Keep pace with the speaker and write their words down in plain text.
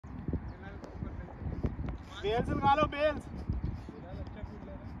Bells लगा लो bells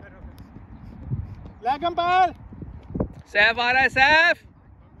leg umpire Saif आ रहा है सैफ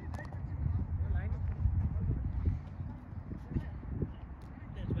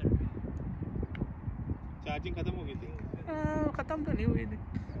चार्जिंग खत्म हो गई थी खत्म तो नहीं हुई थी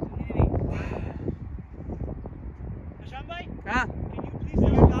शाम भाई हाँ can you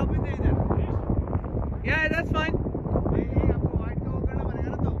please start off with it yeah that's fine आपको वाइट का वो करना पड़ेगा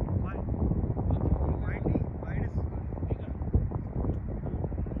ना तो वाइट नहीं वाइट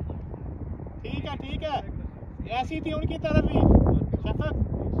ठीक है ऐसी थी उनकी तरफ भी Shafaq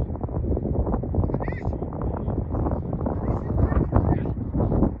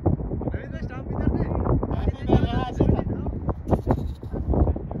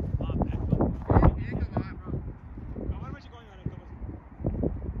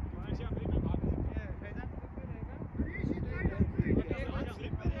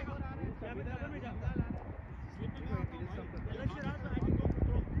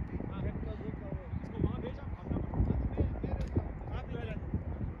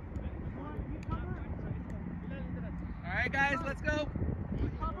Alright guys, let's go.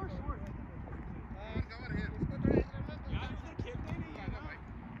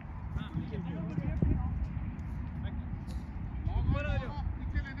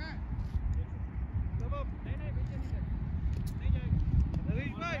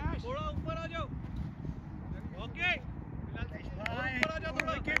 थोड़ा ऊपर आ जाओ ओके ऊपर आ जाओ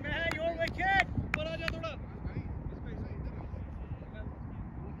थोड़ा विकेट में है योर विकेट ऊपर आ जाओ थोड़ा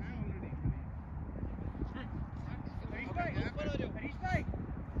ऊपर आ जाओ हरीश भाई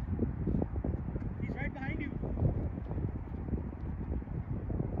he's right behind you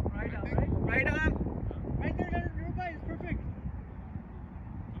right arm Right arm. right there Dhruv bhai it's perfect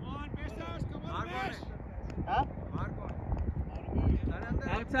come on pacers come on Pesh हां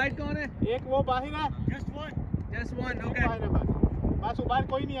Outside कौन है? एक वो बाहर है just one Okay. बस ऊपर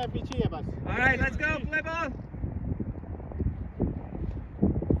कोई नहीं है पीछे है बस Alright, let's go. Play ball.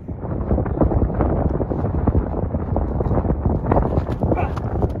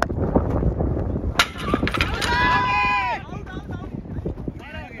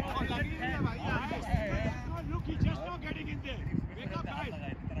 look he's just not getting in there wake up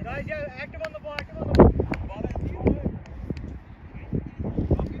guys yeah active on the ball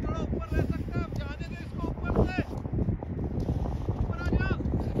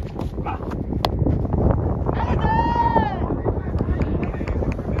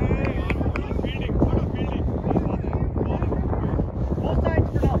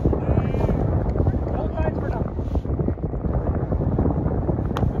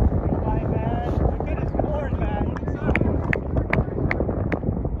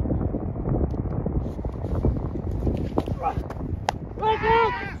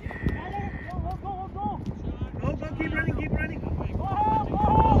Keep running.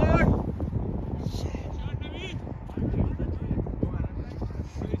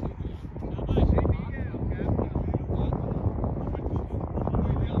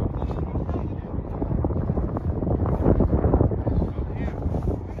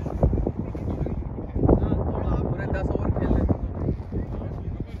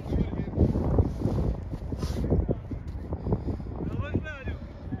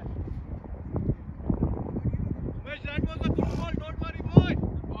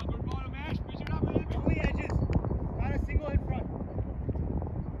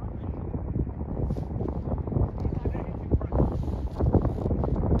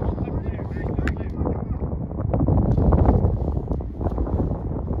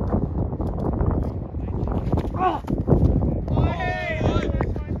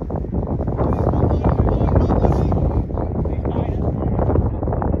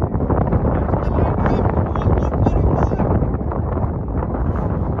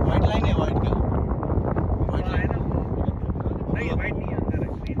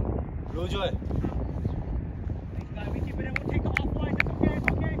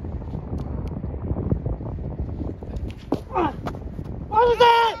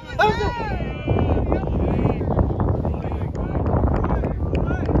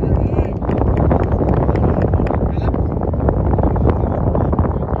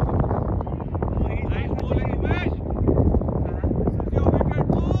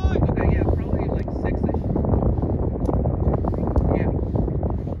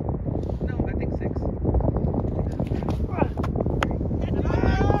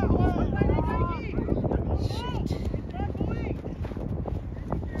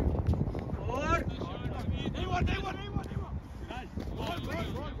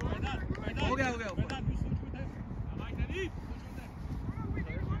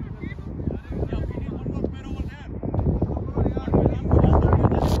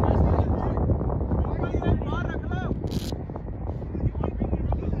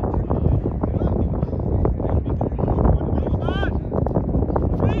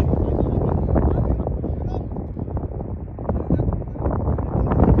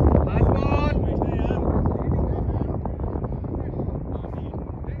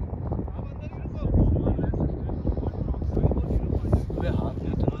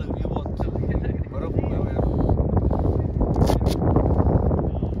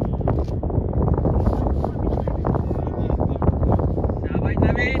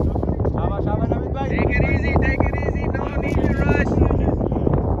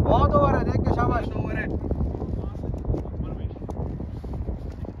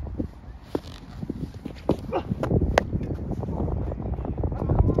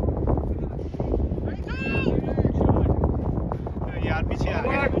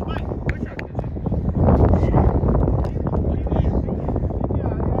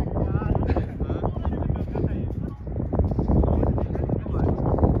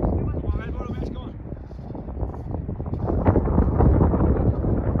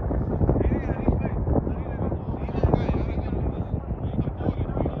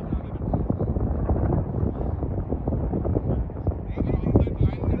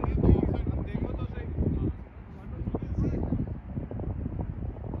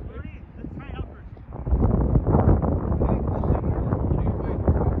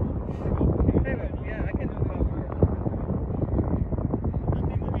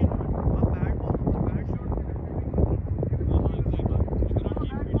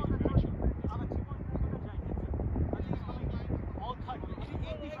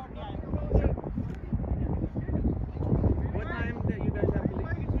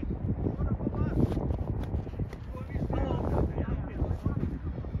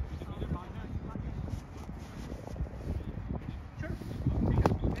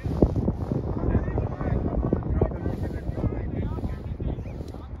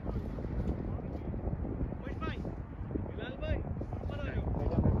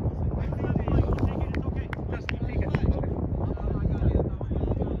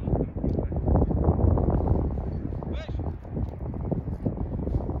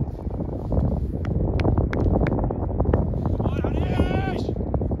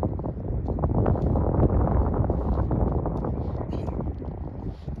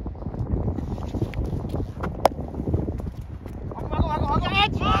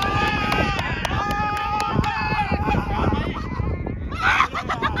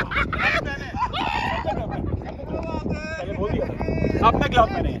 अपने ग्लव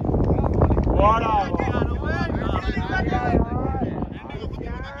पहने बड़ा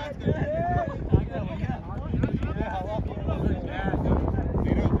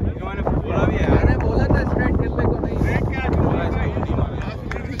बोला था स्ट्रेट खेलने को नहीं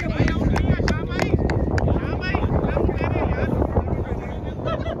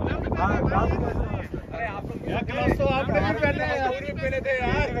ग्लव्स तो आपने भी पहने हैं, और भी पहने थे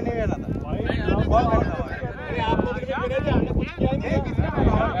यार। नहीं पहना था अरे आप लोग भी पहने थे, हमने कुछ किया नहीं।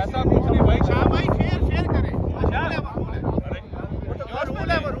 ऐसा कुछ नहीं भाई। शाह भाई फेयर करें। रूल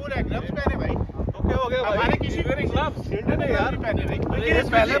है, वो रूल है। ग्लव्स पहने भाई। ओके हो गया भाई। हमारे किसी को नहीं ग्लव्स शील्ड नहीं यार पहने भाई। ये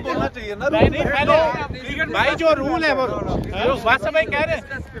पहले बोलना चाहिए ना नहीं पहले भाई जो रूल है वो बात भाई कह रहे हैं।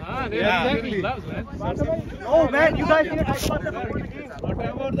 हां exactly no man you guys need to talk about the rule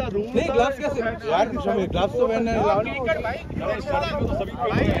whatever the rule. नहीं ग्लव्स कैसे यार शमी ग्लव्स तो पहनने क्रिकेट भाई सभी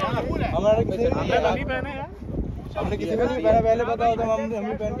पहने हैं। हमारे किसी ने नहीं पहने यार। हमने किसी को नहीं पहना पहले पता होता हम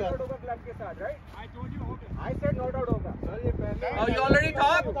भी पहन के I said no doubt होगा। Oh, you already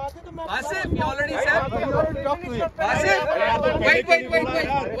talked? Asif, you already said? Asif,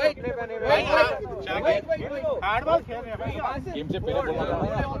 wait. Hard ball खेल रहे हैं भाई। गेम से पहले बोला था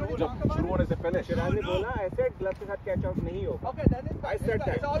जब शुरू होने से पहले शिराज ने बोला ऐसे ग्लव के साथ कैच आउट नहीं होगा। Okay, that is. I said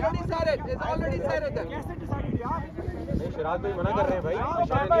that. It's already said it. It's already said it. कैसे डिसाइड यार? नहीं शिराज भाई मना कर रहे हैं भाई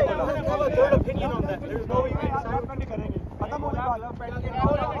खत्म होने वाला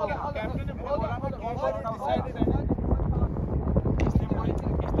कैप्टन ने बोला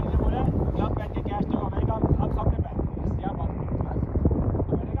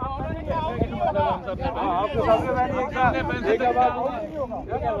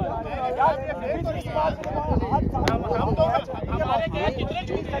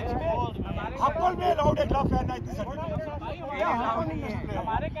हप्पल में अलाउड है ग्लव पहनना इतनी सर्दी में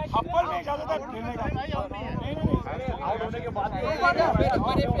हप्पल में इजाजत है खेलने का आउट होने के बाद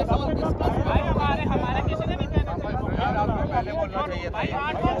हमारे किसी ने भी पहना पहले बोलना चाहिए था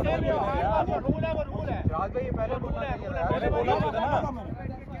रूल है वो रूल है राज भाई पहले बोलना चाहिए पहले बोला था ना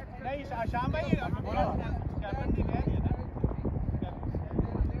नहीं शाम भाई बोला कैप्टन ने कह दिया था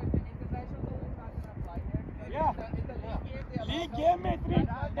लीग गेम में इतनी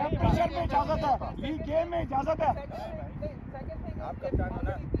टेंपरेचर में इजाजत है लीग गेम में इजाजत है आपका चांस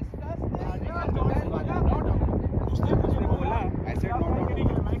है उसने मुझे बोला ऐसे नॉट आउट नहीं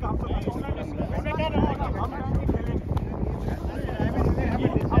खेले मैंने कहा मैं क्या रहा हम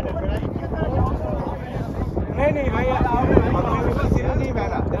नहीं भाई नहीं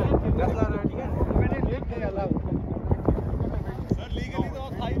पहला मैंने देख के अलाउ सर लीगली तो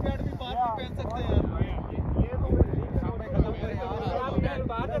थाई पैड भी बाहर भी पहन सकते हैं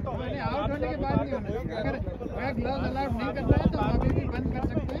तो मैंने आउट होने के बाद नहीं होना अगर मैं ग्लव्स अलाउड नहीं करना है तो अभी भी बंद कर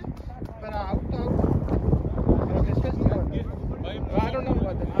सकते हैं पर आउट तो आउट डिस्कस नहीं करते भाई आई डोंट नो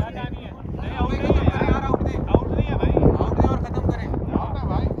व्हाट नहीं आउट नहीं है यार आउट नहीं है भाई आउट है और खत्म करें आउट है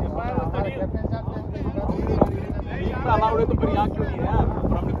भाई हमारे कैप्टन साहब ने अलाउड है तो फिर यहाँ क्यों नहीं है यार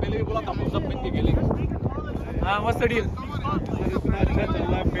और हमने पहले भी बोला था हम सब मिल के खेलेंगे हाँ व्हाट्स द डील? इतना अच्छा चल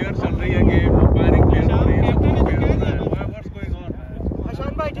रहा है फेयर चल रही है गेम फायरिंग क्लियर हो रही है what's going on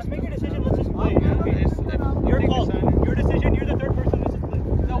Hashan bhai, just make a decision. Let's just play. Your call. Your decision. You're the third person. Let's just play.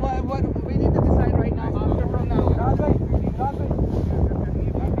 So what we need to decide right now after from now.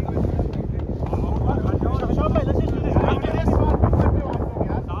 Hashan bhai, let's just do this. After this,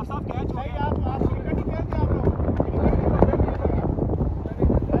 साफ catch भाई आप cricket ही खेलते हैं आप लोग।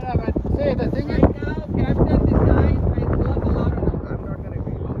 Say the thing is now captain decides is not allowed or not. I'm not gonna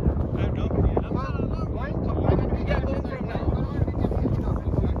agree. We can go from now.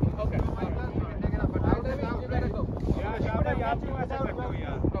 Okay. Now then you better go. Yeah, Hashan bhai, आप क्यों ऐसा करते हो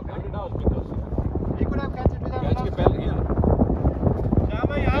यार? Okay. You could have catch it without. Catch के पहले यार Hashan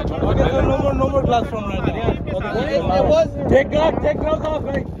bhai, आप no more class from right now It was take gloves off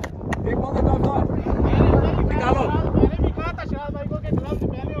guys take all the gloves off निकालो मैंने भी कहा था शाह भाई को कि ग्लव्स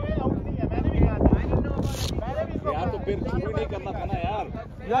पहले हुए आउट नहीं है मैंने भी कहा था मैंने भी इसको यार तो फिर शुरू नहीं करना था ना यार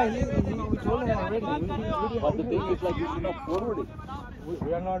yeah he told him already but the thing is like you should not forward it we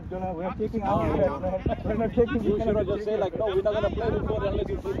are not taking out we're not taking you should just say like no we're not gonna play before unless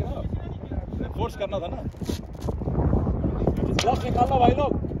you take it out force करना था ना gloves निकालना भाई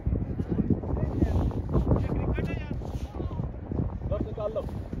लोग gloves निकाल लो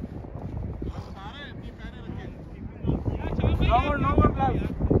no more gloves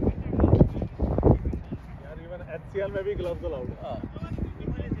यार even HCL में भी gloves allowed है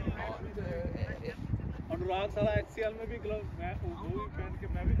अनुराग साला HCL में भी gloves मैं वो भी पहन के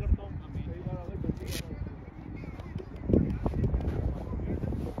मैं भी करता हूँ कई बार अलग गलती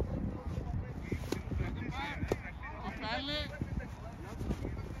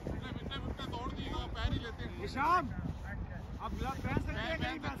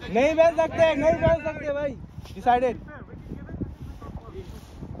नहीं पहन सकते भाई, डिसाइडेड।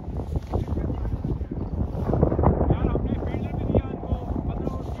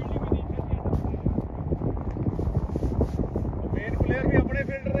 मेन प्लेयर भी अपने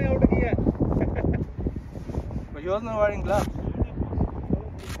फील्डर ने आउट किया। But he was not wearing gloves.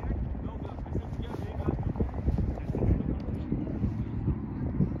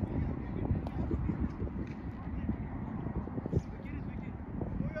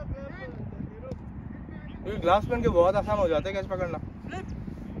 Glass पहन के बहुत आसान हो जाता है कैच पकड़ना।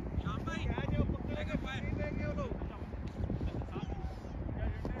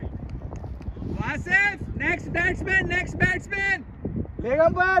 Next batsman leg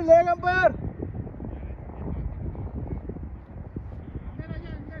umpire.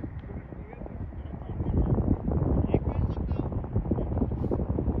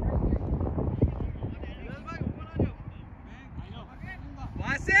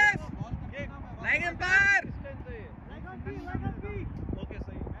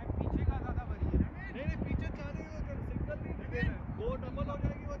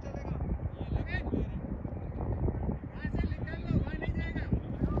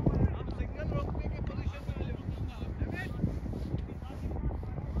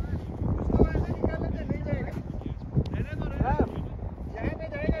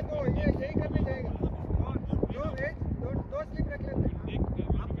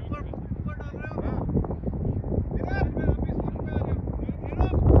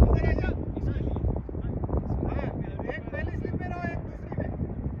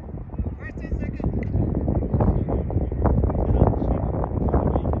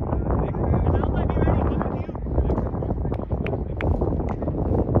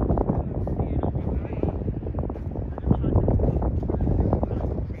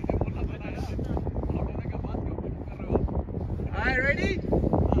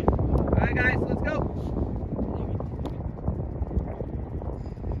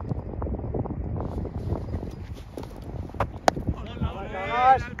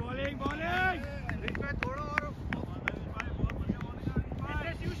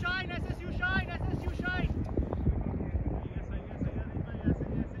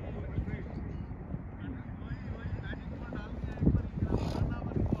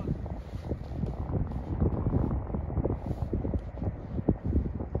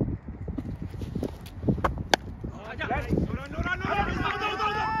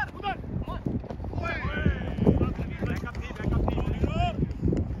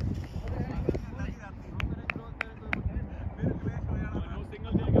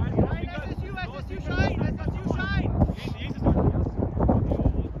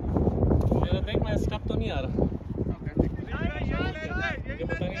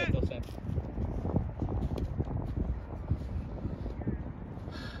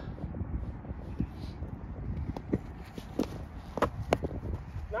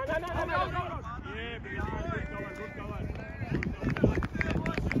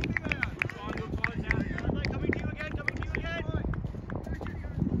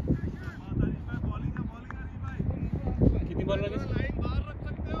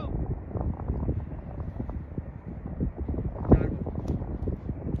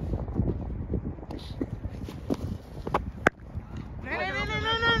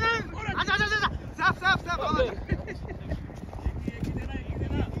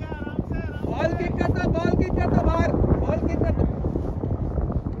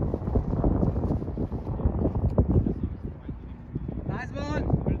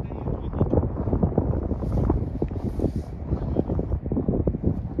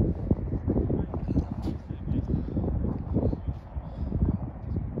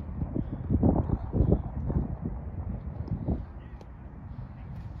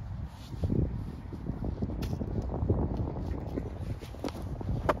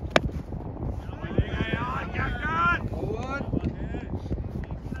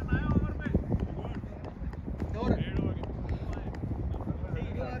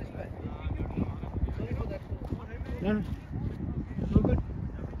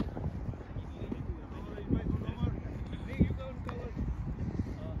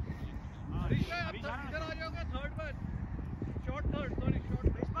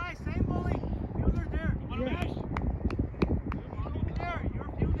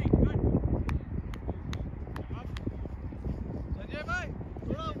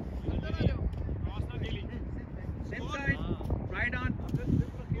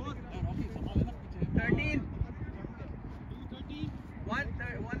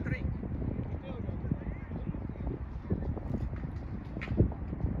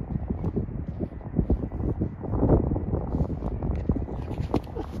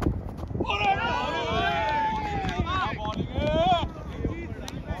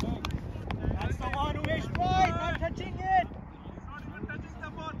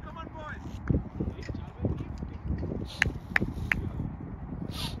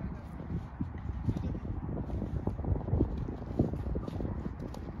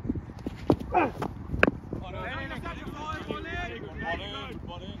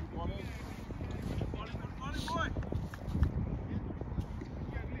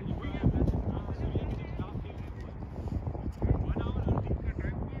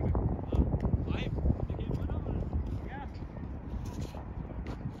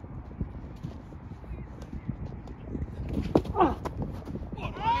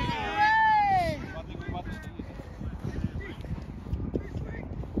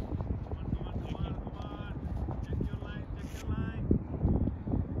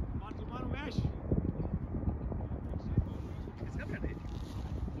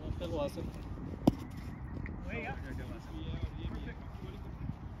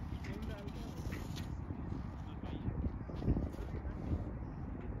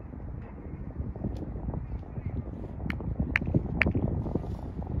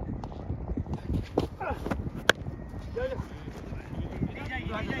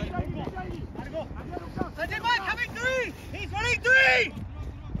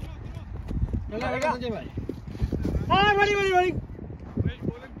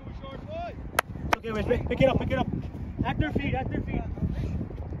 Pick it up, pick it up. At their feet, at their feet.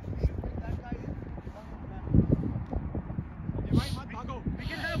 We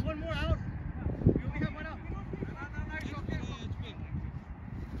can have one more out. We only have one out. It's okay.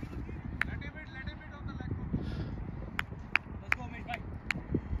 Let him hit on the leg. Let's go, mate.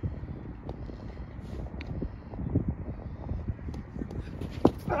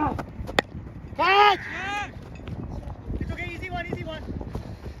 Bye. Catch! It's okay, easy one, easy one.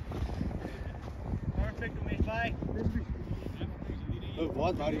 Perfect, mate. Bye.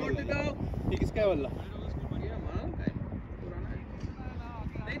 बहुत भारी ball है। ये किसका है बल्ला?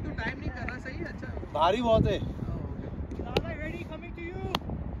 नहीं तू time नहीं कर रहा सही है अच्छा। भारी बहुत है। Ready coming to you.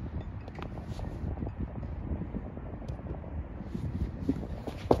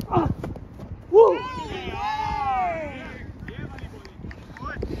 Woo!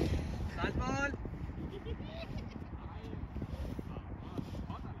 Last ball.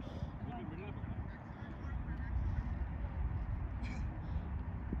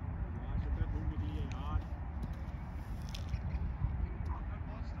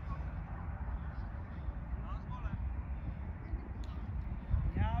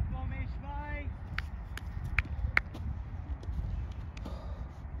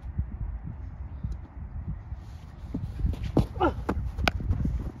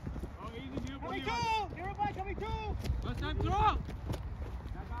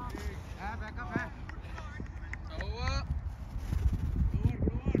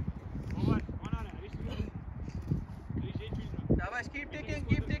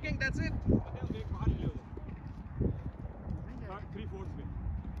 Keep taking, that's it. 3/4 में.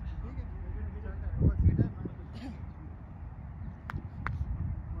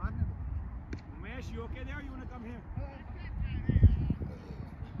 Umesh, you okay there? You wanna come here?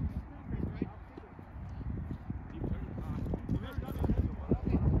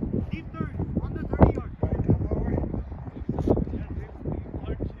 Deep third, on the 30 yard.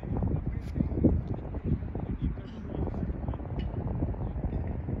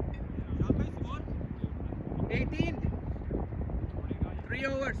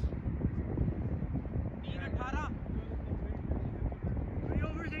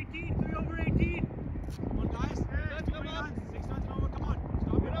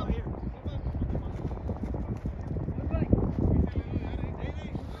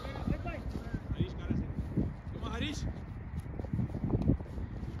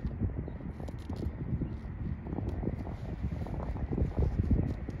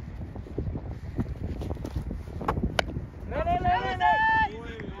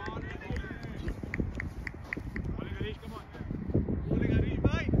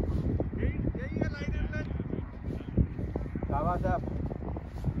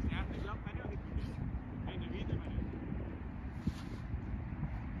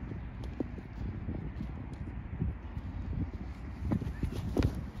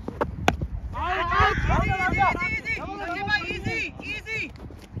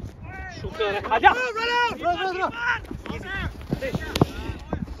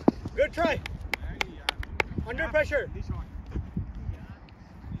 Good try. Under pressure.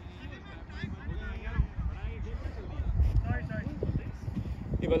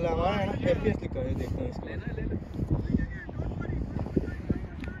 ये बल्ला हमारा है ना, FPS लिखा है, देखते हैं इसको। ले लो।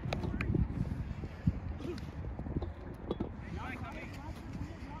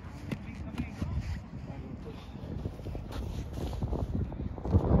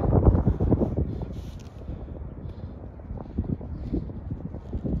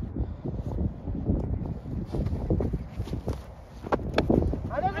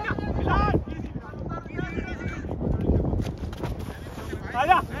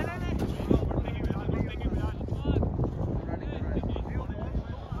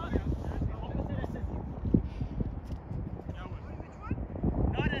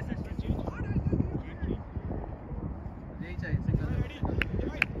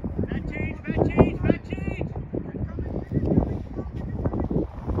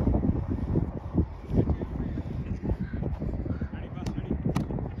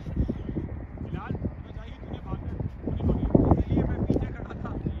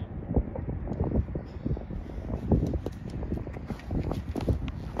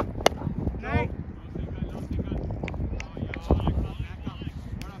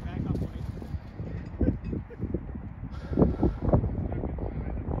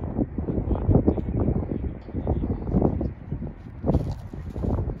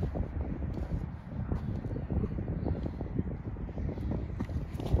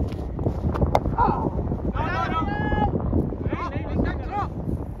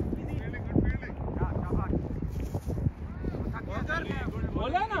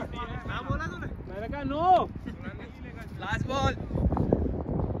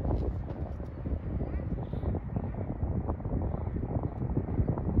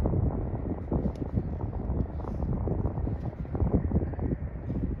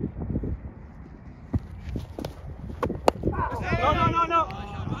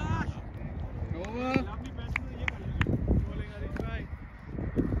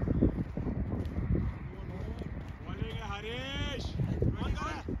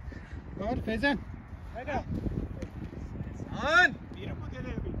 Faizan. On.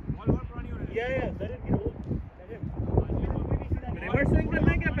 रिवर्स स्विंग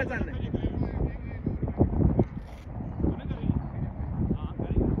करना है क्या फैजान ने?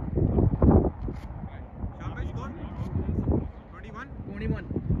 शाबाश स्कोर 21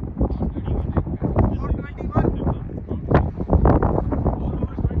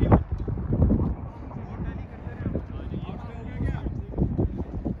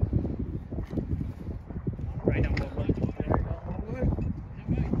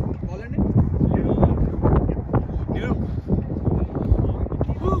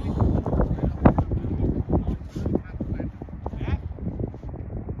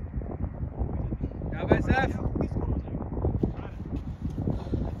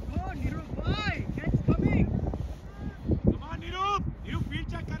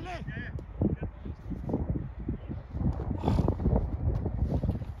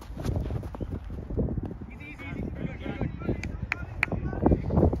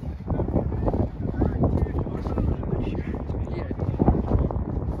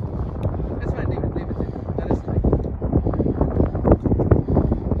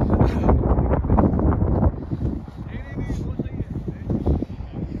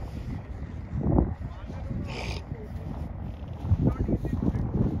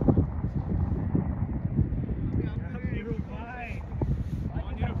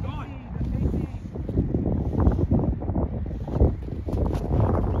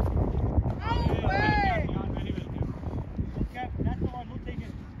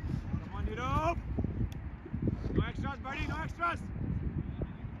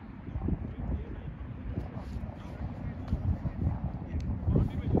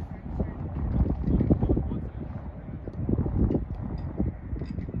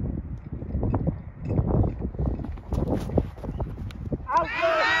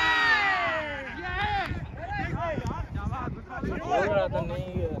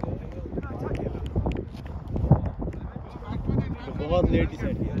 बहुत लेट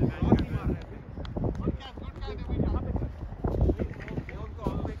डिसाइड किया।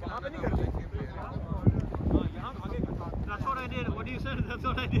 That's what I did. What do you say? That's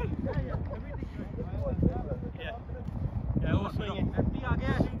what I did. Yeah, also lefty आ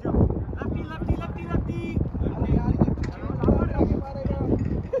गया है। Lefty.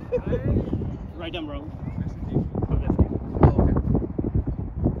 Right arm wrong.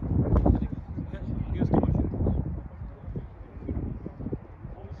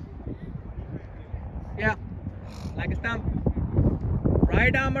 Yeah, like a stump.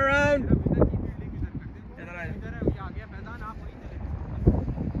 Right arm around.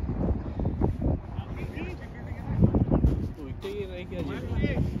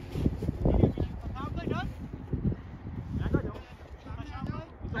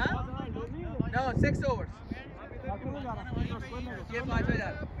 No, 6 overs. ये 5 पे जा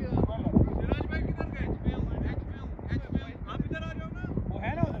रहा है। वो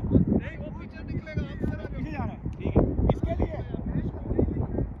है ना उधर? नहीं, वो पीछे निकलेगा। आप इधर आ जाओ। पीछे जा रहा है। ठीक है। इसके लिए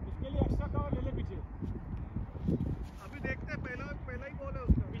एक्स्ट्रा कवर ले ले पीछे। अभी देखते हैं पहला ही बॉल है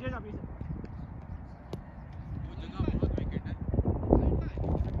उसका। पीछे जा पीछे। वो जगह बहुत विकेट है।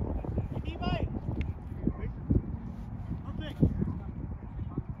 इटी भाई। अब देख।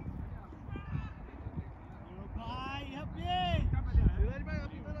 भाई अब ये। सूरज भाई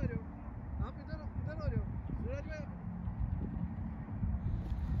आप इधर आ जाओ। आप इधर आ जाओ। सूरज भाई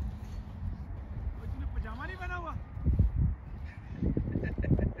पजामा नहीं पहना हुआ।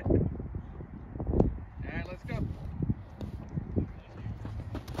 Yeah, let's go.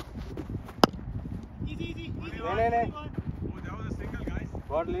 Easy. नहीं। Oh, that was a single, guys.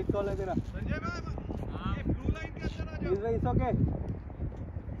 बहुत लेट कॉल है तेरा। संजय भाई, ये ब्लू लाइन के अंदर आ जाओ। It's okay.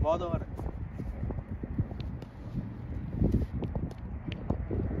 बहुत ओवर है।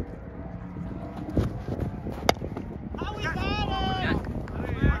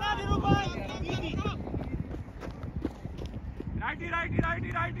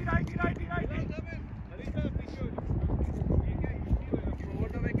 Righty. Over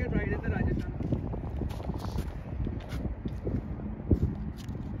the wicket, right in the Rajasthan.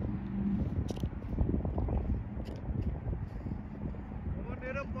 Come on,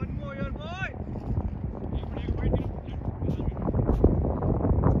 Nirav, one more, your boy.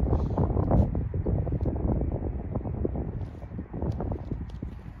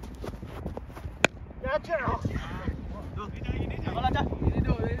 Catch it.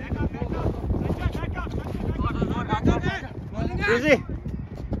 Easy.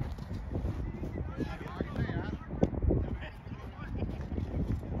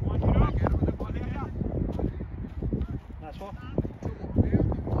 That's all.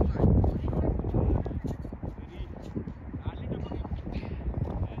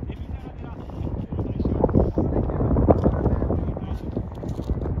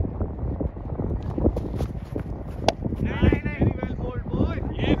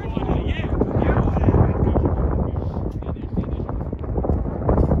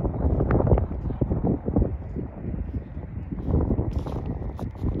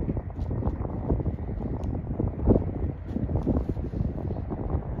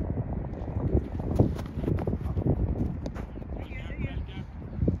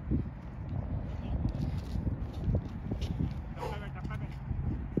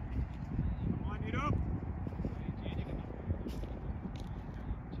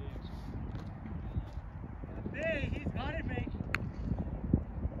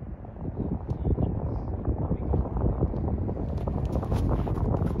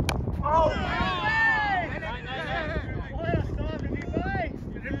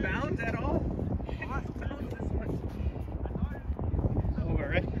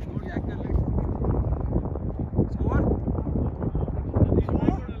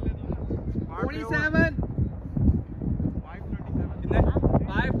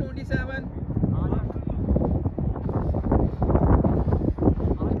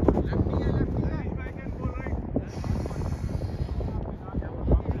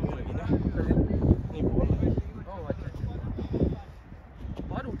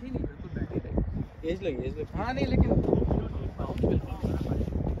 लगी हाँ नहीं लेकिन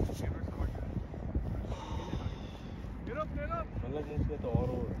मतलब इसमें तो और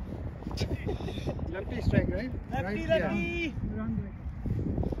lefty strike right lefty lefty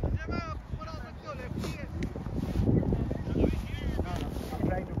Sanjay मैं ऊपर आ सकते हो लेफ्टी है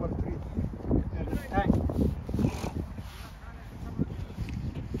trying to pull three thank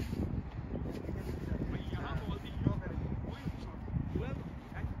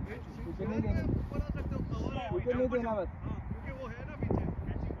ऊपर आ सकते हो कवर है विकेट नहीं देना बस क्योंकि वो है ना पीछे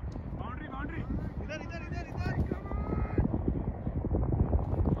बाउंड्री बाउंड्री इधर इधर इधर इधर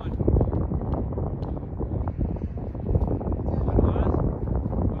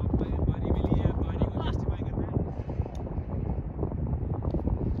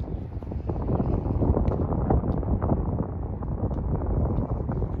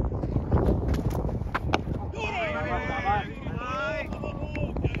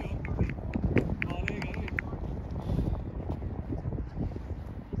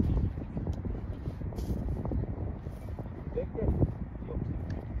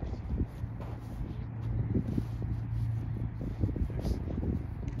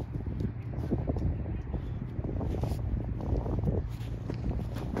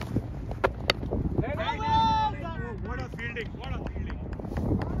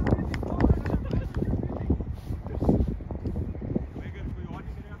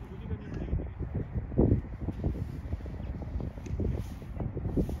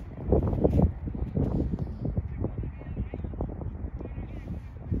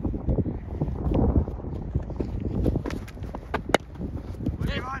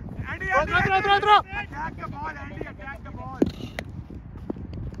throw. Attack the ball, Andy, attack the ball.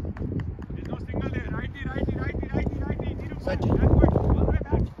 There's no single there. Righty. Sachin. Backward. All the way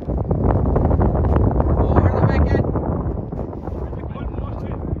back. over the wicket. Goal post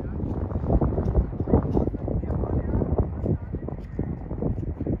in.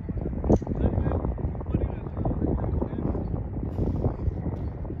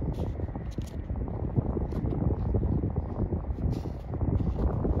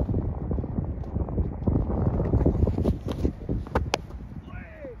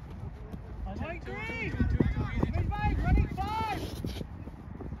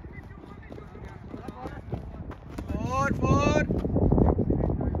 Four.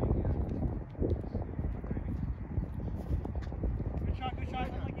 Good shot.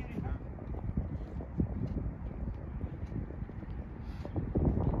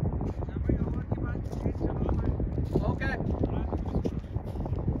 Okay.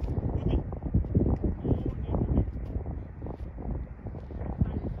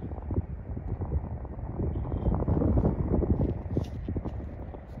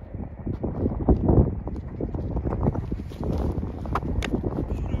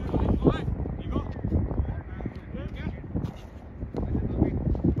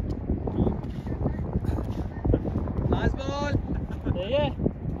 Last ball.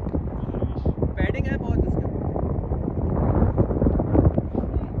 Batting है बहुत इसका.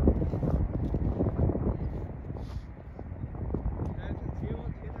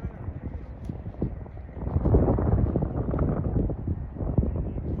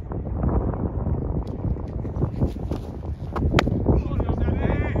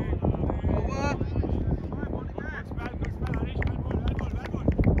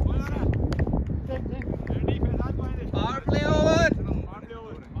 Power play over.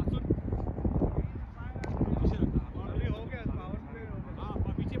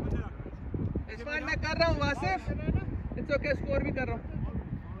 इस बार मैं कर रहा हूँ Wasif. It's okay, score भी कर रहा हूँ.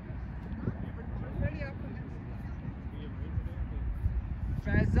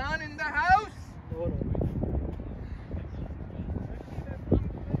 Faizan in the house.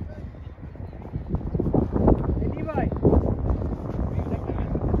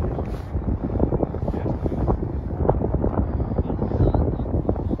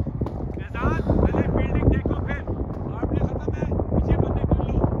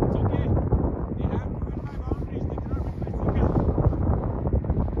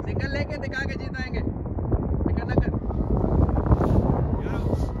 Single लेके दिखा के जिताएंगे. फिक्र न कर.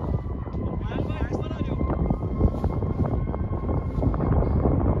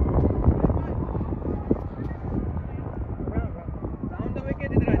 Down the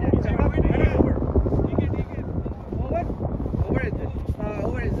wicket इधर आ जाए. Over is this.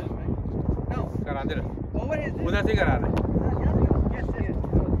 Over is this, right? No. करा दे Over is this. उधर से करा रहे Yes.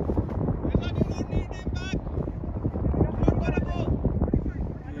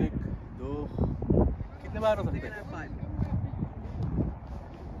 एक दो कितने बार हो सकते हैं Five.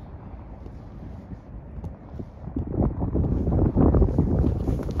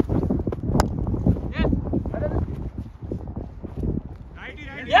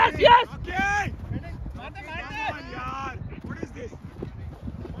 Yes, yes. Okay. यार, what is this?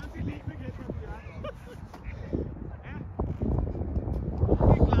 कौन सी लीग में खेलता तू यार?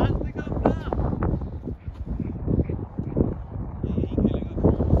 क्लास में काम था। यही खेलेगा।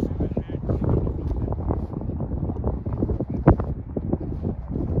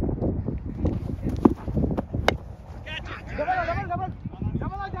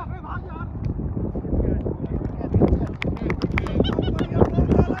 डबल आ जा, भाग यार।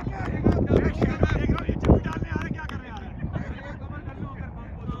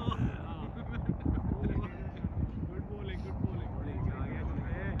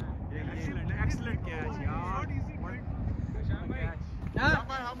 Excellent catch, yaar.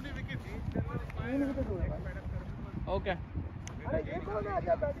 How many wickets? Okay. अरे ये कौन आ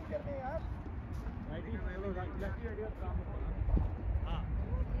गया बैटिंग करने यार? बैटिंग लेफ्टी आइडिया काम होता है। हाँ।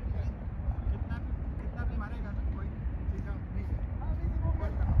 कितना भी मारेगा कोई सीधा नहीं।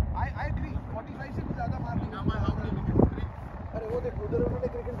 I agree. 45 से भी ज़्यादा मार नहीं। How many wickets? अरे वो देख उधर उन्होंने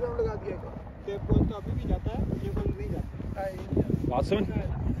क्रिकेट ग्राउंड लगा दिया है। टेप बॉल तो अभी भी जाता है, ये बॉल नहीं जाता। Awesome.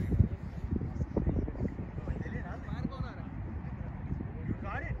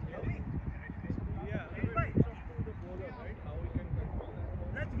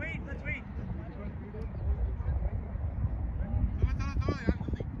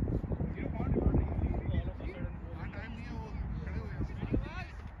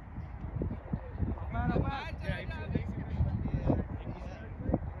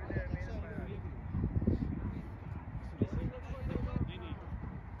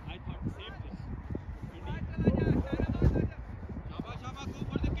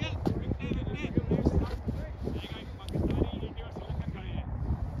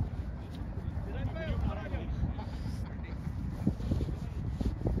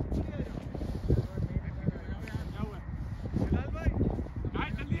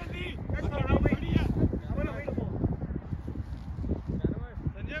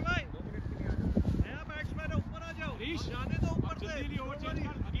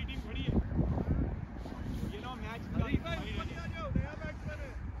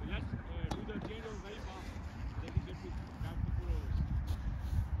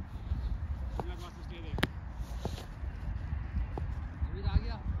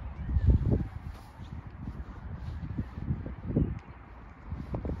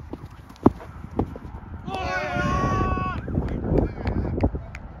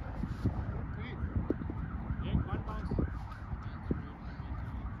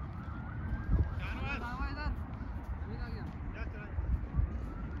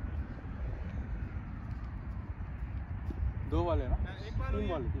 दो वाले ना? तीन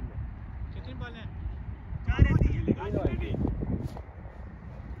वाले। तीन बॉल हैं। चार है तीन।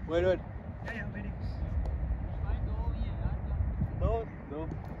 Wait. दो।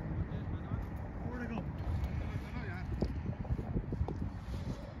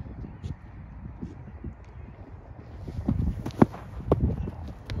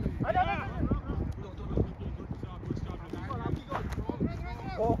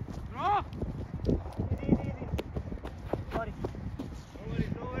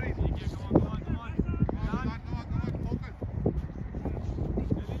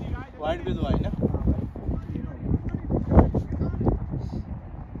 Wide with wide, ना?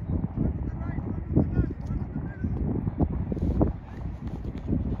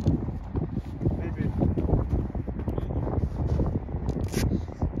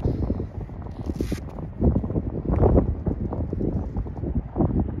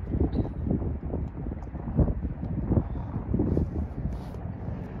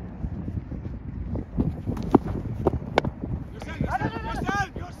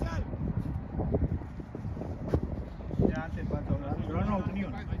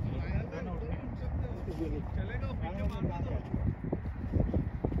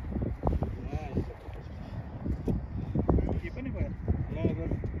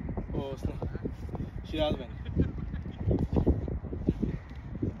 शिराज भाई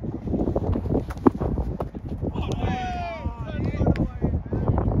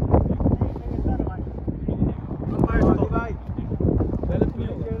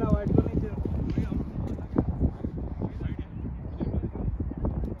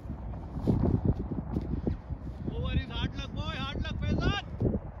Over is hard luck, boy, hard luck.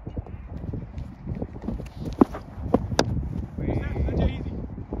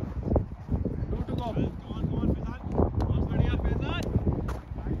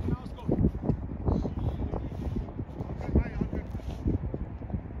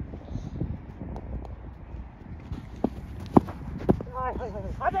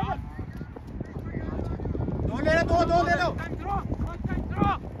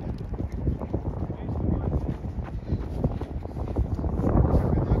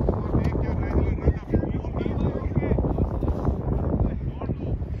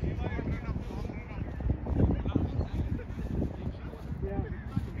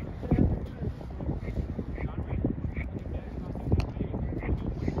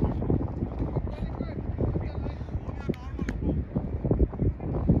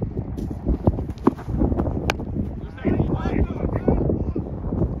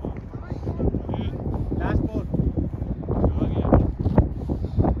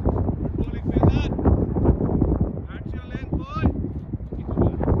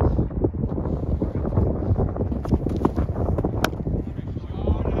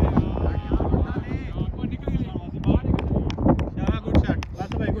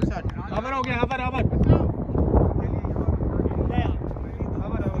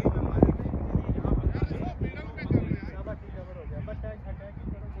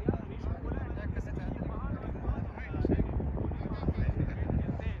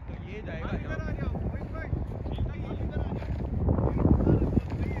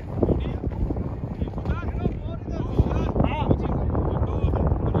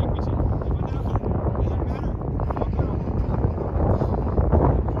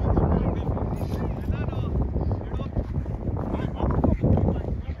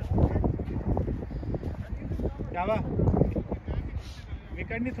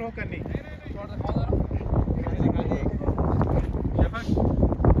 Wide नहीं थ्रो करनी।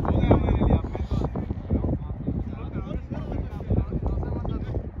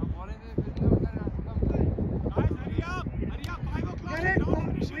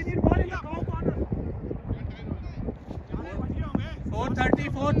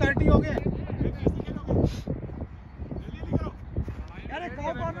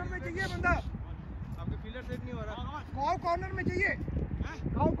 कॉर्नर में चाहिए,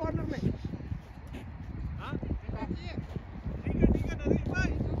 कॉर्नर में। ठीक है नदीर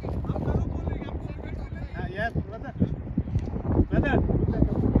भाई, आप करो बोलेंगे, हम सर कर लेंगे। हां यस ब्रदर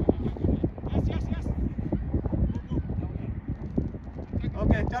यस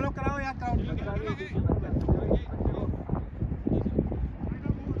ओके चलो कराओ यार, क्राउड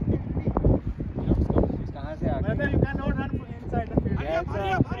कहां से आ गए? Brother you can not run inside the field.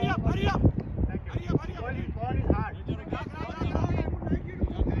 Hurry up ball is hard.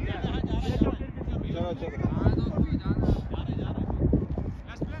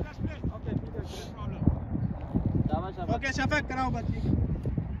 Okay Shafaq कराओ बच्ची।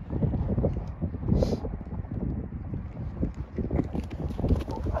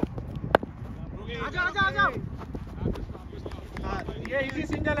 आजा। हाँ ये इजी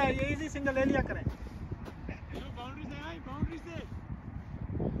सिंगल है, ये इजी सिंगल ले लिया करें। बाउंड्री से है, बाउंड्री से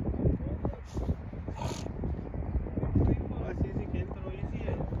बस इजी खेल तो इजी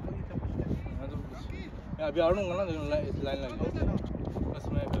है, कोई तो मुश्किल नहीं। अभी आऊंगा ना लाइन बस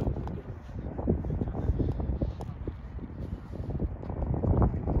मैं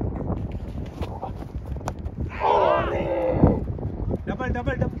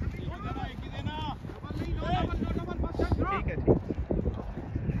डबल ठीक है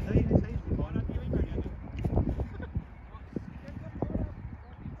सही बॉल आती है वहीं पे गया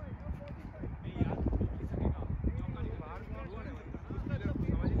नहीं यार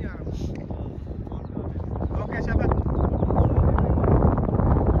समझ नहीं आ रहा। ओके शबक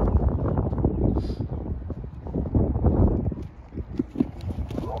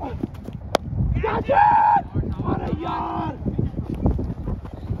अरे यार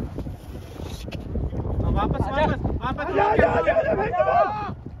वापस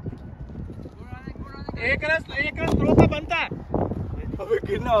एक रन थ्रो का बनता है। अबे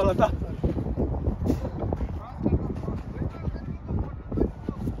गिरने वाला था।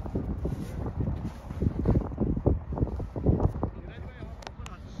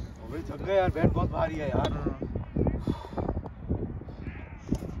 अबे थक गए यार, बैट बहुत भारी है यार।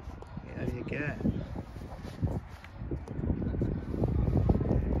 यार ये क्या है?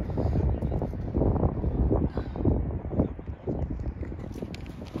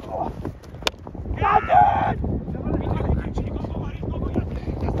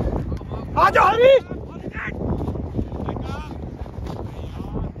 आजा हरीश।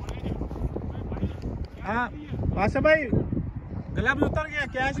 हाँ आशा भाई ग्लव्स उतर गया,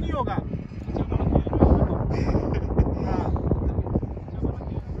 कैच नहीं होगा।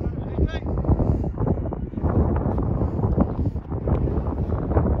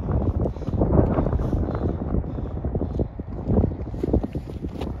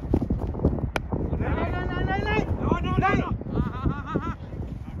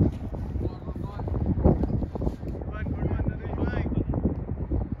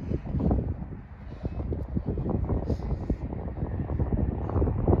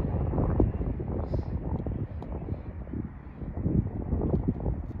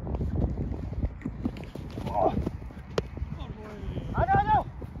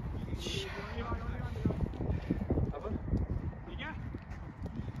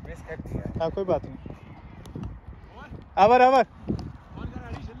 हाँ कोई बात नहीं। आवर आवर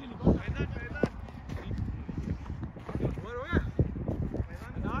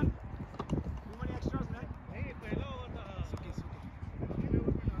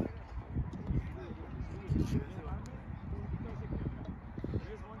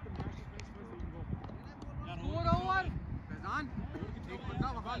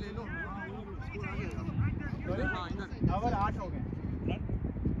 8 हो गए।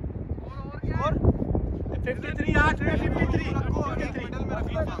 53 8 पे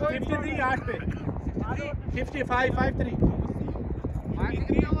 53 8 पे 55 53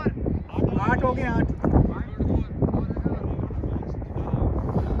 8 हो गए 8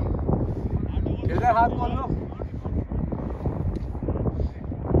 किधर हाथ खोल लो।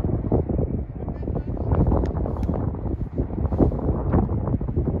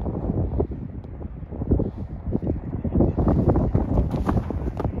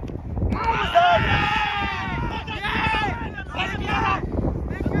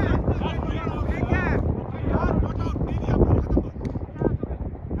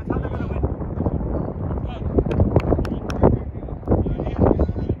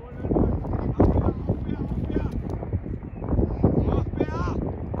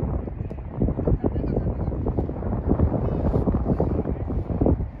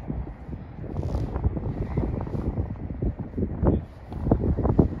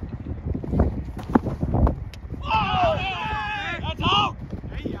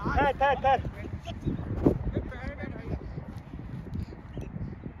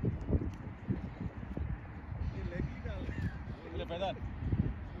 Don't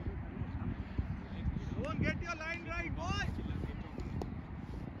get your line right, boy.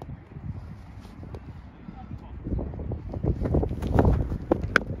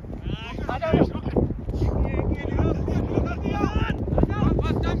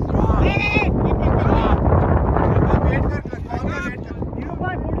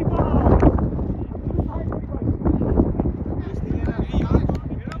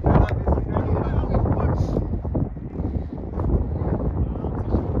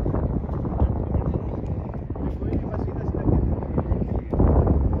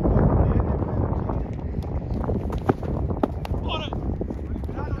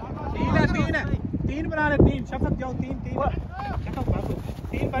 तीन शफक जाओ तीन शफक भागो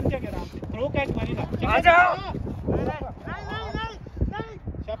तीन बन जाएंगे आराम से थ्रो कैच मारेगा आ जाओ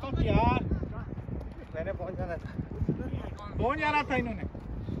शफक यार मैंने पहुंच जाना था इन्होंने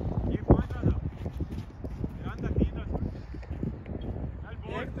ये पहुंच रहा था ईरान का तीन रन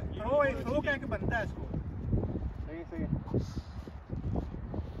थ्रो कैच बनता है इसको सही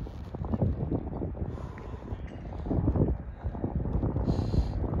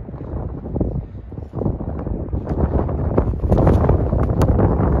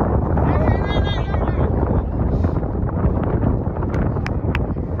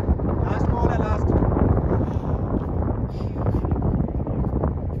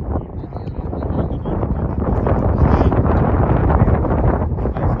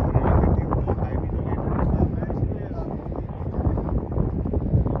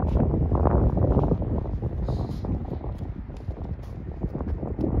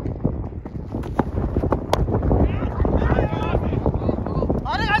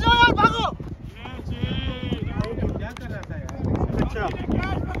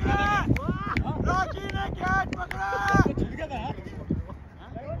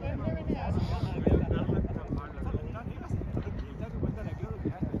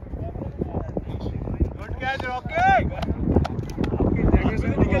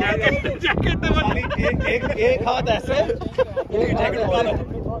एक हाथ ऐसे जैकेट पकड़ा लो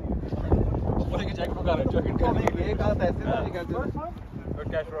जैकेट पकड़ा लो जैकेट का एक हाथ ऐसे ना निकालते गुड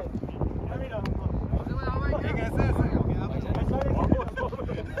कैच ब्रो एक ऐसे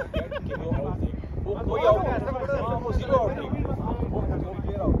वो कोई आउट ऐसा पकड़ा वो जीरो आउट नहीं वो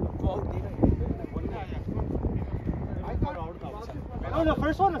क्लियर आउट वो आउट नहीं है नो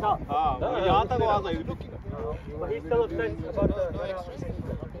फर्स्ट वन था हां यहां तक आवाज आई थी बट इस तरफ से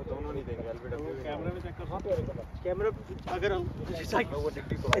दोनों नहीं देंगे कैमरा में चेक कर कैमरा अगर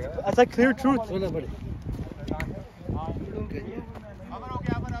अच्छा क्लियर ट्रूथ बोला बड़े अमर हो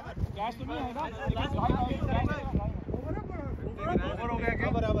गया अमर कैश तो नहीं है ना ओवर हो गया क्या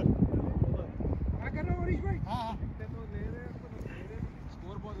बराबर क्या कर रहे हो हरीश भाई हां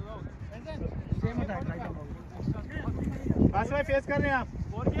स्कोर बहुत ज्यादा हो गया सेम होता है बस में फेस कर रहे हैं आप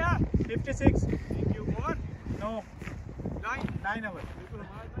स्कोर क्या 56 थैंक यू और नो 9 ओवर बिल्कुल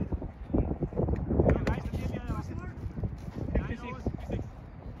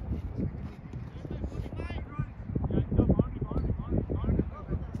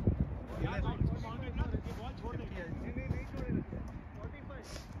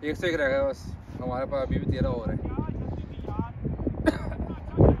एक से एक रह गया बस हमारे पास अभी भी 13 ओवर है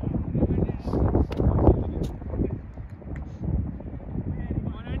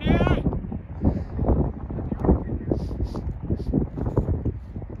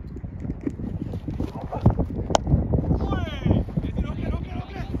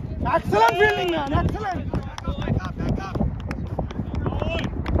Excellent fielding, man. Excellent.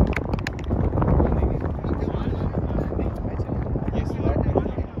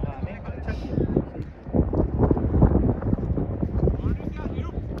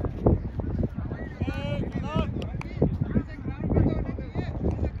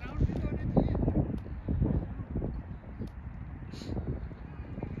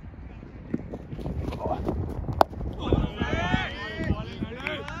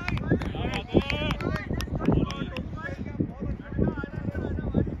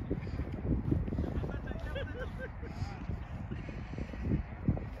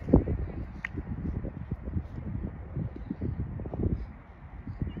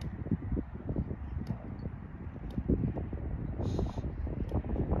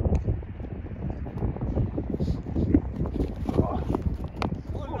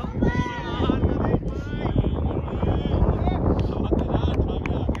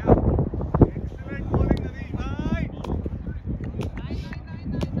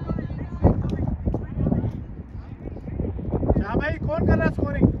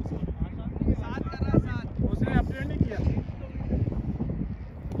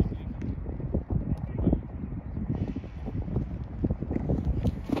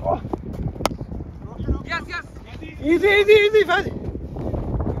 Easy easy easy Faiz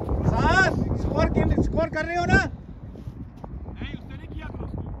साथ स्कोर कर रहे हो ना? नहीं उसने नहीं किया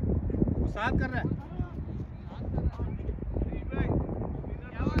क्रॉस को, वो साथ कर रहा है।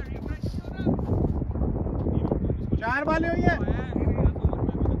 4 बालें हुई हैं।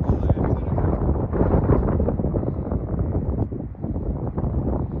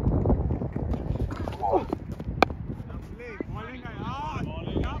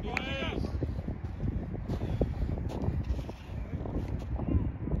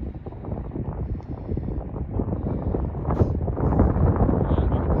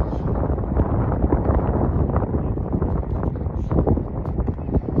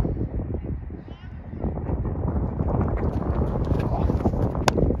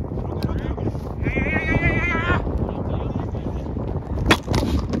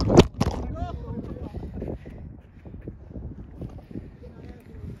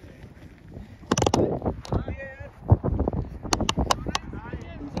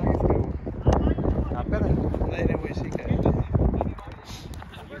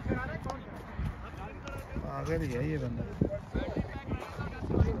 पागल ही है ये बंदा।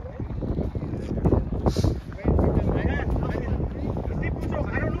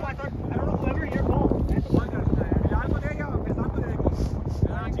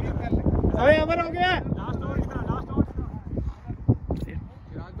 अरे अमर हो गया।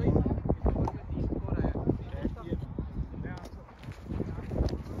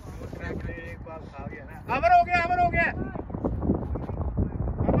 अमर हो गया, अमर हो गया,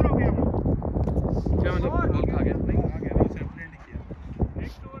 अमर हो गया। क्या मतलब बॉल खा गया? नहीं खा गया, उसे अपने नहीं किया।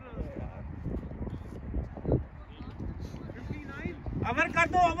 अमर कर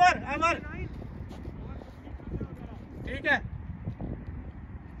दो, अमर अमर ठीक है।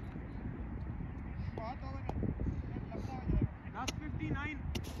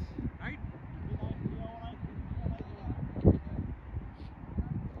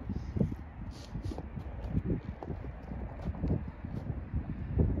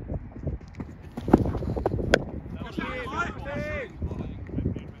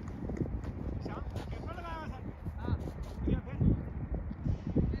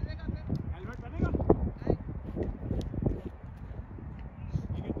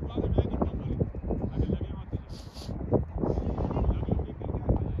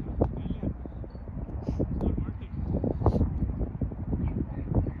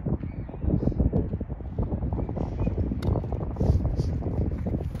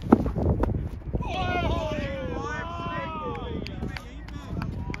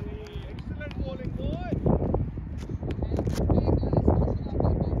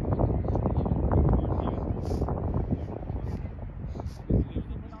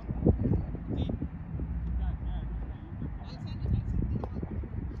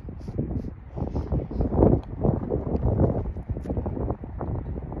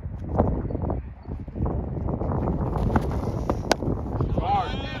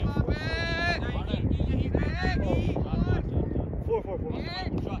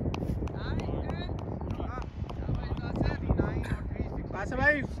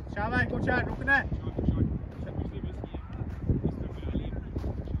 भाई शाबाश, कुछ रुकना है।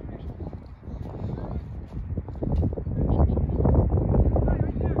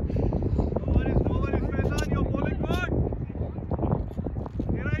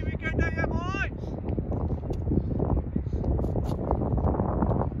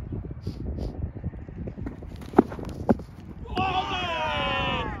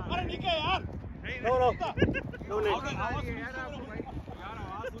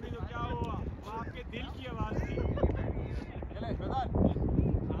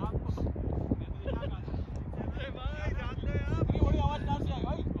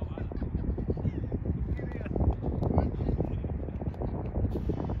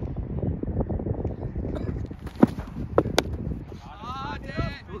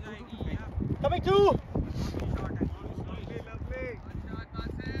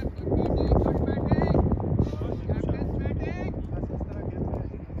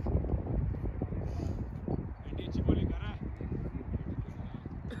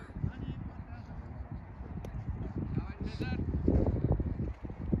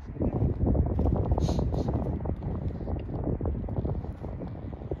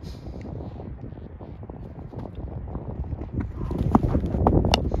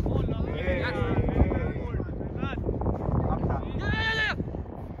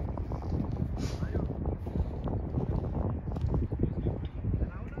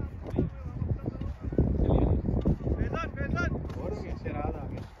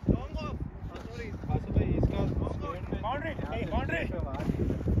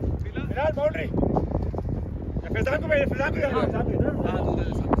 बाउंड्री फैजान को भेज फैजान को भेज हां तू दे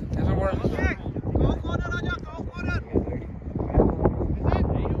ऐसा बोल कॉर्नर आ जा कॉर्नर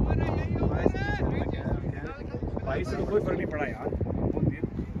भाई से कोई फर्क नहीं पड़ा यार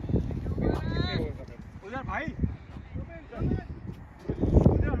उधर भाई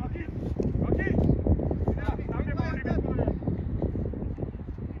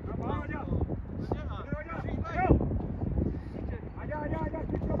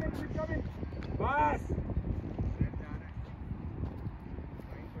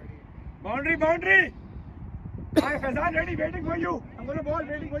Boundary, boundary. Hi, Faizan, ready, waiting for you. I'm going to ball,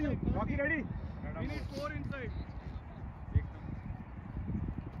 waiting for you. Rocky, ready? We need 4 inside.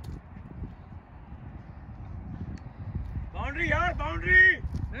 Boundary, yaar, boundary.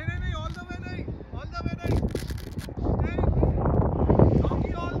 नहीं, all the way नहीं. Stay.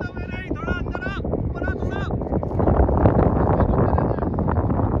 Rocky, all the way नहीं. थोड़ा अंदर आ, ऊपर आ थोड़ा.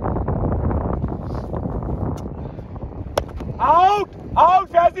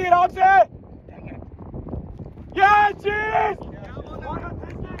 Out, Faizi, आराम से. Yes, cheese.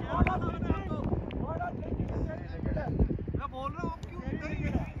 मैं बोल रहा हूँ क्यों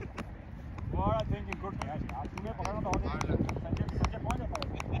नहीं What thinking good catch यार तुम्हें पकड़ना तो और संजय पहुंच जाता है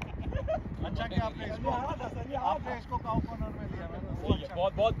अच्छा कि आपने इसको काउ कॉर्नर में लिया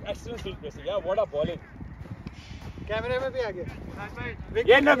बहुत एक्सीलेंट फील्ड प्लेसिंग यार व्हाट अ बॉलिंग कैमरे में भी आ गया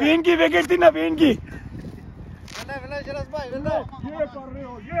ये नवीन की विकेट थी नवीन की विनर शरद भाई ये कर रहे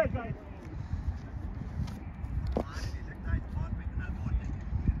हो ये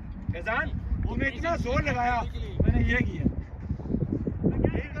फैजान तुमने इतना जोर लगाया मैंने ये किया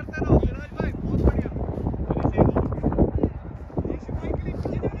यही करते रहो सिराज भाई बहुत बढ़िया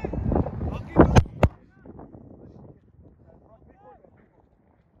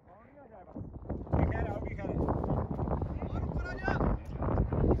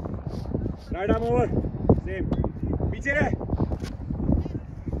राइट आर्म ओवर सेम पीछे रह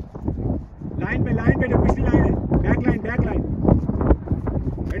लाइन पे जो पिछली लाइन है बैक लाइन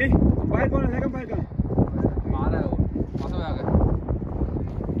रेडी फायर कौन है लेगम फायर कौन मार है वो पास में आ गया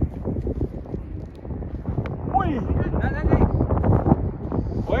ओए नहीं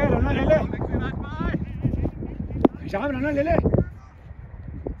ओए रनर ले शाम रनर ले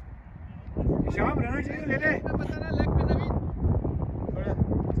शाम रनर चाहिए ले पता ना लेग पे नवीन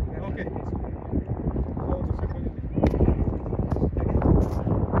ओके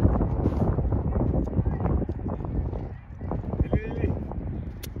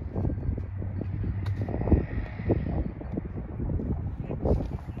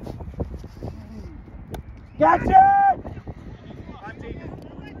कैच इट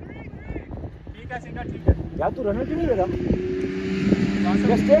ठीक है सीधा ठीक है यार तू रनर क्यों नहीं ले रहा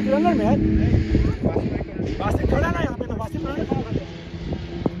क्या स्ट्रेट रनर में है वासिफ खड़ा ना यहाँ पे तो वासिफ रनर कहाँ खड़ा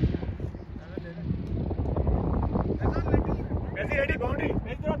है रेडी बाउंड्री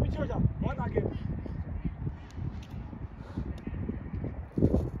मेरी तरफ पीछे हो जा बहुत आगे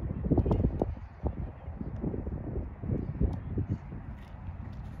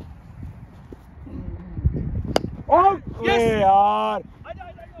यार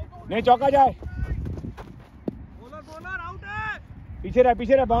नहीं चौका जाए बॉलर आउट है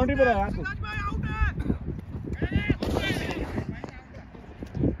पीछे रह बाउंड्री पे रह यार तू सिराज भाई आउट है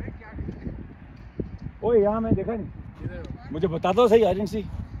ओए यहाँ मैं देखा नहीं मुझे बता दो सही एजेंसी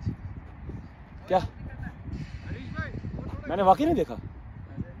क्या हरीश भाई मैंने वाकई नहीं देखा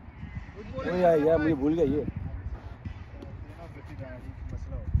ओए यार मुझे भूल गया ये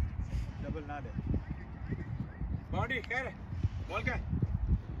डबल ना दे बाउंड्री क्या है बॉल क्या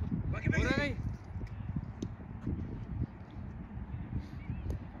बाकी नहीं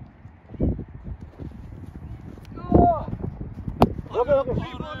okay last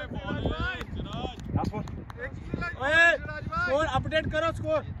ball score update करो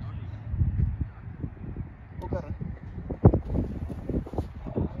स्कोर वो कर रहा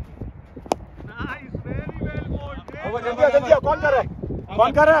नाइस वेरी वेल बोल्ड जल्दी कौन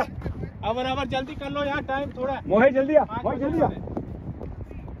कर रहा है अवर जल्दी कर लो यार टाइम थोड़ा मोहित जल्दी आ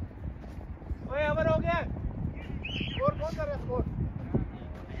ओए अवर हो गया स्कोर कौन कर रहा है score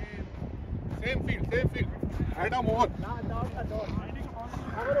same field right arm over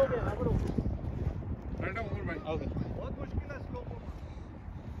अवर हो गया राइट आर्म ओवर भाई ओके बहुत मुश्किल है स्लो को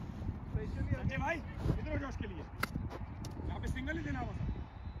स्पेशली संजय भाई इधर हो जाओ उसके लिए यहाँ पे सिंगल ही देना होगा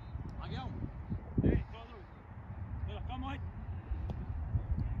आ गया हूँ चलो कम मोहित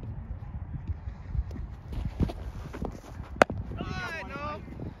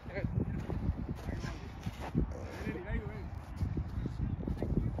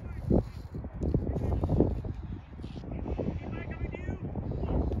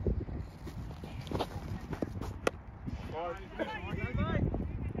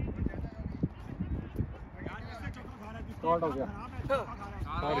शॉर्ट हो गया।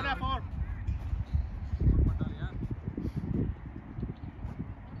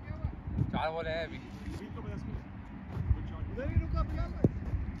 चार बॉल है अभी।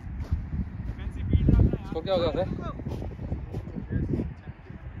 इसको क्या हो गया है?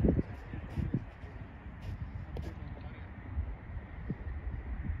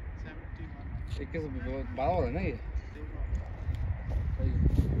 12 हो रहा है ना ये।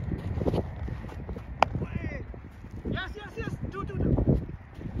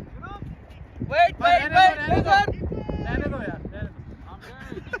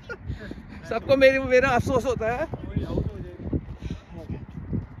 सबको मेरा अफसोस होता है।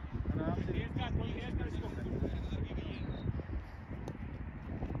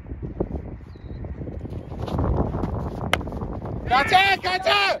 कैच आउट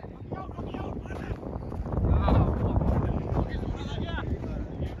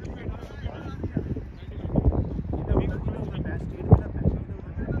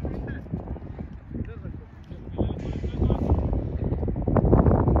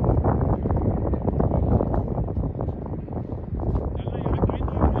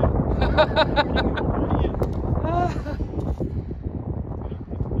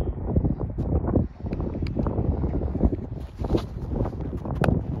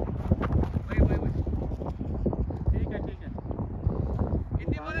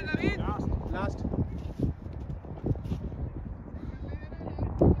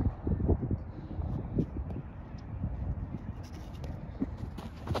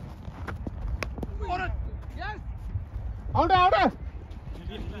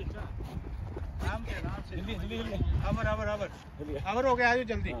अमर हो गया, आजो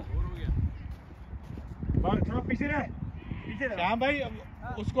जल्दी। थोड़ा पीछे रहे श्याम भाई,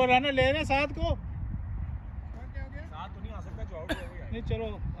 उसको रहने ले रहे साथ को। साथ तो नहीं आ सकता, जो आउट हो गया। नहीं चलो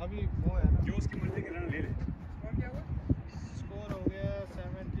अभी वो है ना, जो उसकी मर्जी के रहने ले ले। स्कोर हो गया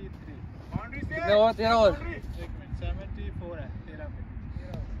 73। बाउंड्री से कितने ओवर? 13 ओवर। 74 है 13 पे।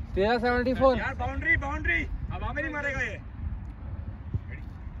 13-74 यार। बाउंड्री अब हमें नहीं मारेगा ये।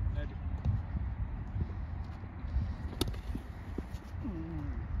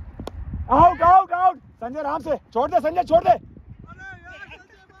 आउट संजय, आराम से छोड़ दे संजय, छोड़ दे।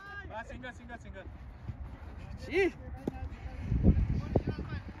 सिंगल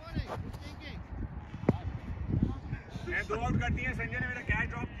मैं 2 आउट कर दिए। संजय ने मेरा कैच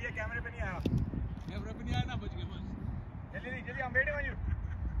ड्रॉप किया, कैमरे पे नहीं आया। ना, बच गया बस। जल्दी हम waiting on you.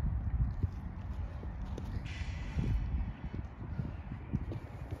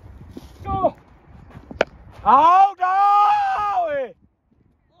 Out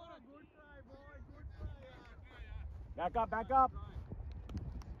backup.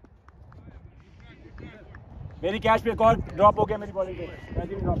 मेरी कैच पे एक और ड्रॉप हो गया, मेरी बॉलिंग पे कैच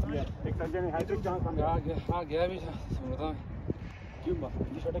भी ड्रॉप किया। एक संजय ने हैट्रिक चांस आ गया भी था। क्यों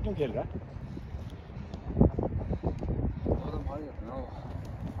छोटा क्यों खेल रहा है?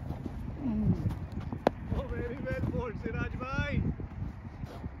 वेरी वेल बोल्ड सिराज भाई,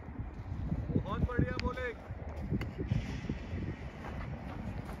 बहुत बढ़िया बोले।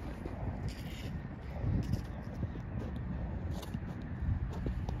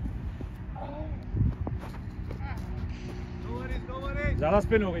 ज्यादा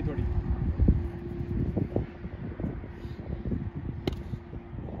स्पिन हो गई थोड़ी।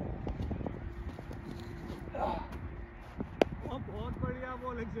 बहुत बढ़िया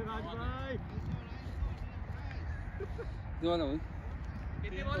बोले सिराज भाई।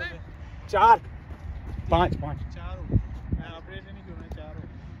 कितनी बॉल है? 4 5 4 हो। मैं अपडेट नहीं क्यों, 4 हो।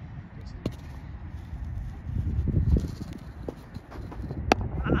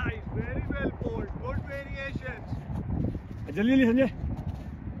 Very well bold, good variations. जल्दी संजय।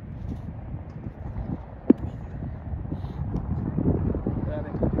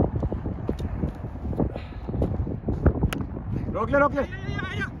 रोक ले।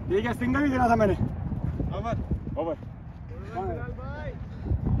 ठीक है, सिंगल ही देना था मैंने। ओवर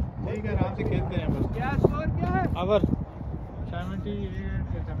ठीक है, आराम से खेलते हैं बस। क्या स्कोर क्या है? ओवर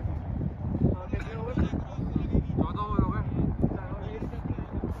 78 70। कितने ओवर? 14 ओवर हो गए।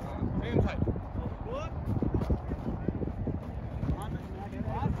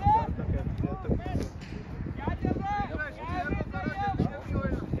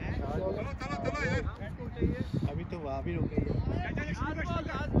 अभी तो वहाँ भी रुके।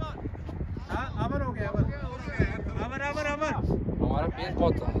 हाँ ओवर हो गया। ओवर हमारा पेस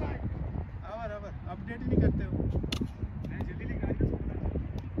बहुत था। ओवर अपडेट ही नहीं करते हो।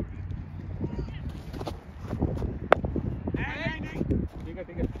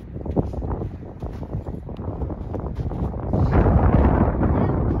 ठीक है।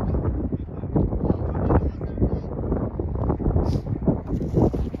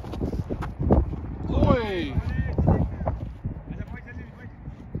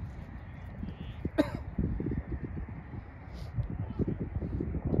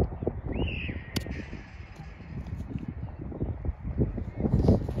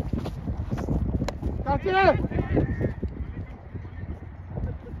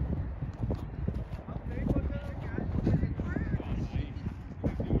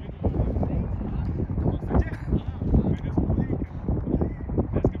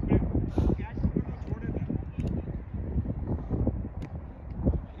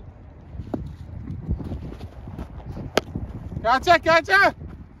 कैच है। कैच है।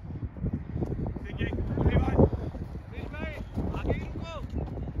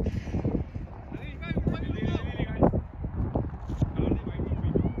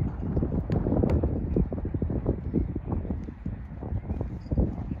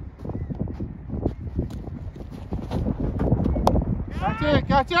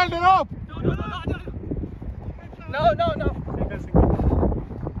 Catch it, Rob. No.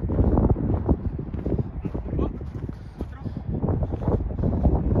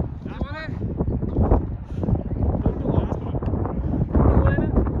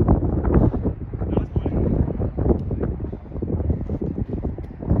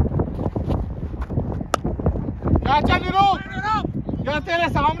 Catch it, Rob. क्या तेरे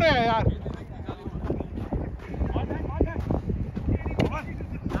सामने है यार।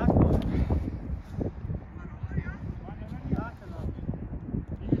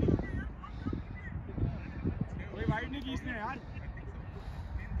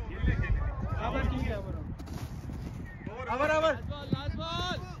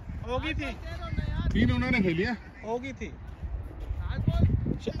 होगी थी, 3 उन्होंने खेली है। होगी थी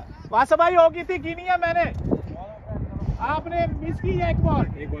वासा भाई, होगी थी, गिनी है मैंने। आपने मिस की है एक बॉल,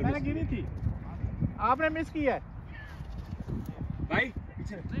 मैंने गिनी थी, आपने मिस की है भाई।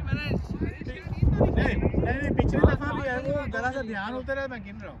 नहीं पिछले दफा भी है वो, जरा सा ध्यान होते रहे, मैं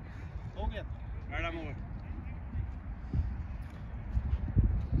गिन रहा हूँ। हो गया मैडम ओवर।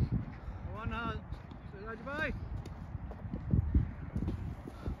 भाई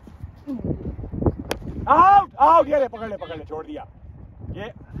आउट ये ले, पकड़ ले, छोड़ दिया ये।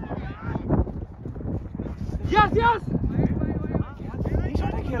 यस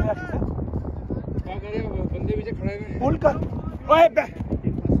खेल रहा है, क्या करे, बंदे पीछे खड़े हुए हैं। पुल कर। ओए बे,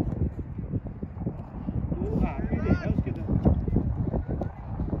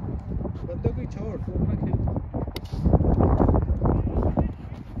 बंदों को छोड़, तू अपना खेल।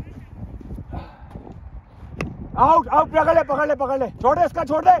 आउट पकड़ ले, छोड़ दे इसका,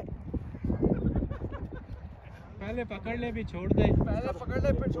 छोड़ दे। पहले पकड़ ले, भी छोड़ दे। पहले पकड़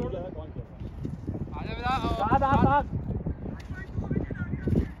ले फिर छोड़। साथ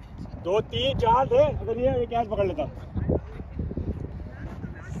 2 3 4 दे, अगर ये कैच पकड़ लेता।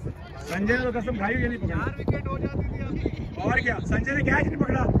 संजय ने तो कसम खाई, ये नहीं पकड़ा। 4 विकेट हो जाती थी अभी। और क्या, संजय ने कैच नहीं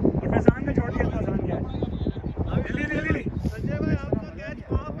पकड़ा और फैजान ने छोड़ दिया। आसान कैच। जल्दी संजय भाई, आपका कैच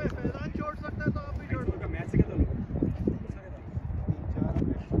कहाँ पे? फैजान छोड़ सकता है तो आप भी छोड़ दो। मैच से क्या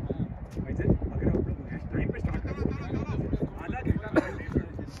भाई से, अगर आप लोग मैच टाइम पे स्टार्ट करो, आधा घंटा 1:30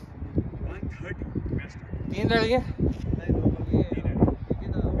 मैच स्टार्ट। 3 रह गए।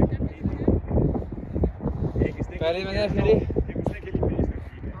 पहले मैंने खेली, उसने खेली,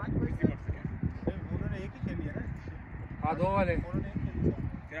 उन्होंने एक ही खेली है ना। हाँ 2 वाले।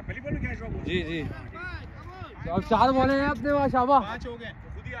 तेरा पहली बॉल में कैच हुआ? जी। तो अब 4 बॉलें हैं अपने पास, शाबा। 5 हो गए,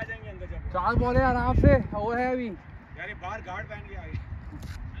 खुद ही आ जाएंगे अंदर जब। 4 बॉलें आराम से, और है अभी। यार ये बाहर गार्ड पहन के आए।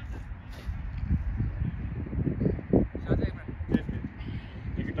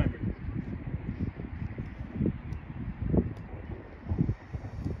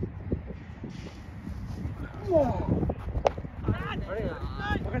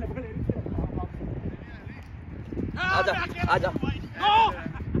 आजा।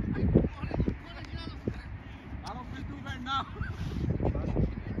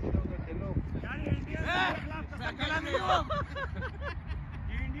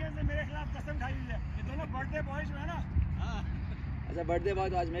 मेरे खिलाफ कसम खाई हुई है, ये दोनों बर्थडे बॉयज है ना। अच्छा, बर्थडे बॉय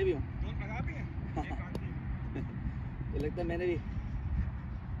तो आज मैं भी हूँ। दोनों लगा भी हैं। तो लगता है मैंने भी।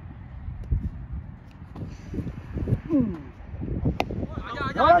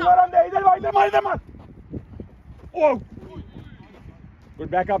 इधर मार। ओह, गुड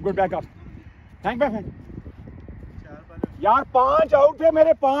बैकअप। थैंक यार 5 आउट थे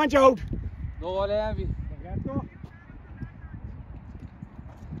मेरे, 5 आउट। 2 बॉलें हैं अभी।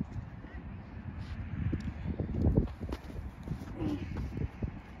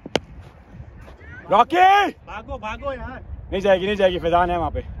 रॉकी भागो यार। नहीं जाएगी, फैजान है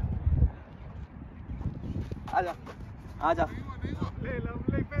वहाँ पे। आजा।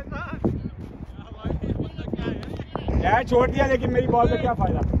 यार छोड़ दिया, लेकिन मेरी बॉल का क्या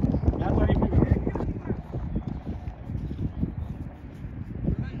फायदा यार। Sorry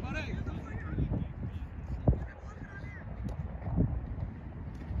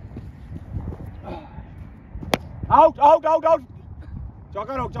Out.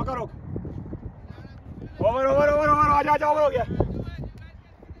 चौका रोक. Over. आजा ओवर हो गया.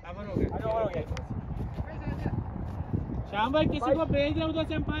 श्याम भाई किसी को भेज दे उधर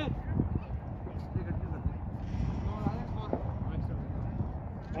से एम्पायर.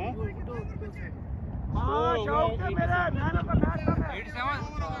 हाँ शौक से मेरे man of the match 87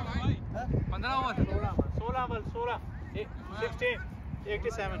 15 over 16 ball 16 16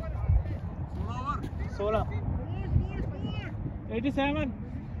 87 16 87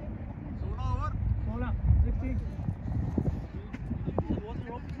 16 16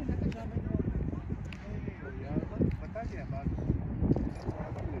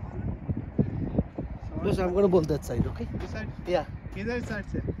 Yes, I'm going to bowl that side, okay? This side? Yeah. Either side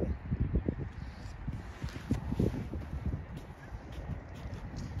से.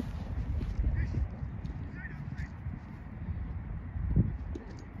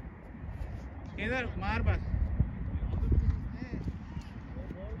 इधर मार बस.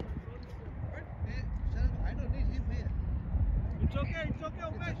 I don't need him here. It's okay,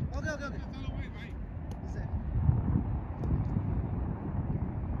 Umesh. Okay.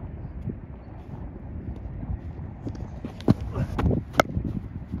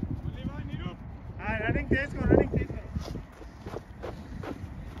 हाँ रनिंग तेज करो.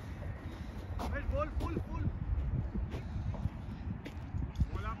 Umesh ball full.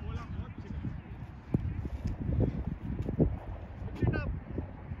 बोला बहुत अच्छी. Pitch it up.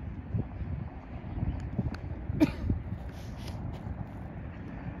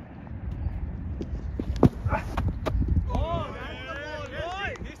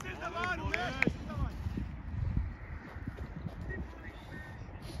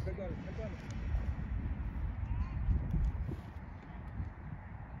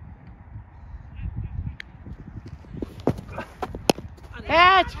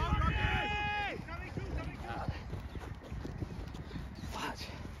 Catch!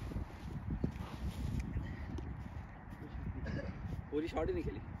 पूरी शॉट ही नहीं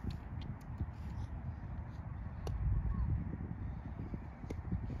खेली.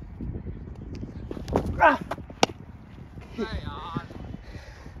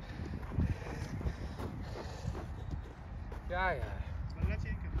 क्या यार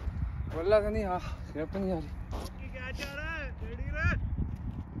बल्ला से नहीं. हाँ सिर्फ तो नहीं आ रही. क्या चाह रहा है? रेडी रे.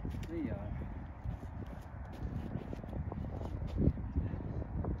 नहीं यार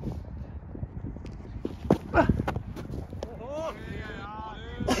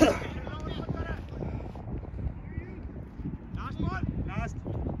लास्ट.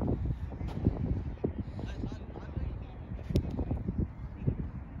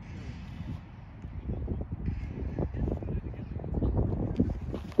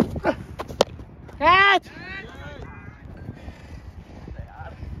 Catch!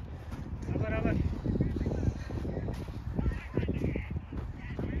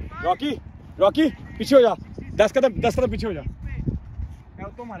 रॉकी पीछे हो जा. 10 कदम पीछे हो जा. क्या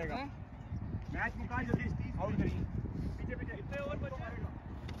तो मारेगा. मैच मुका जल्दी आउट करिए. पीछे कितने ओवर बचे.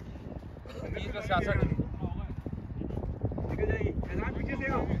 20 निकल जाएगी. ऐलान पीछे से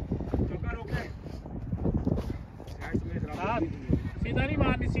चौका रोक ले. सीधा नहीं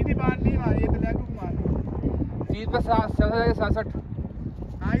मारनी, सीधी बात नहीं मारी. ये तो लेग को मारनी. 30 पे 67.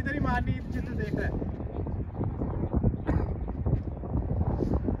 हाँ इधर ही मारनी. जितना देख रहा है.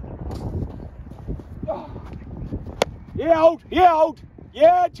 ये आउट. ये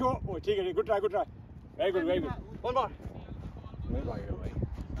ठीक है. Good try. Very good. One bar. भाई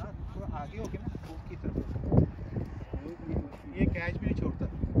आगे हो गया ना कोर्ट की तरफ. ये कैच भी नहीं छोड़ता.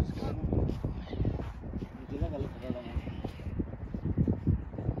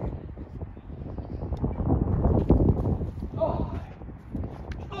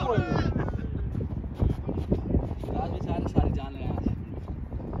 सारी जान रहे हैं.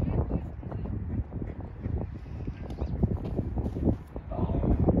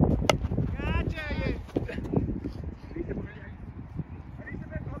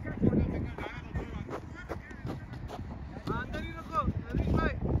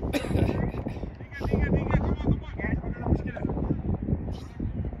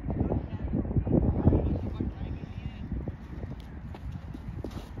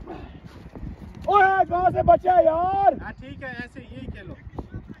 कहाँ से बचा यार. हाँ ठीक है ऐसे यही खेलो.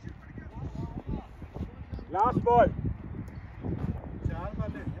 Last ball. 4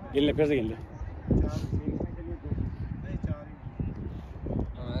 बॉल गिन ले. फिर से गिन ले. 4 नहीं 4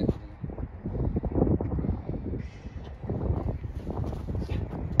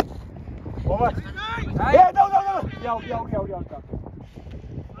 ओवर. ये दो. क्या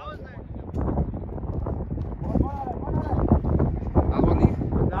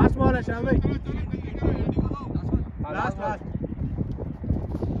लास्ट बॉल है शाह भाई. लास्ट साथ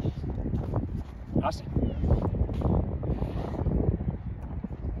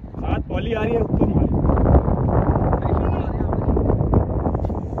पॉली आ रही है ऊपर मार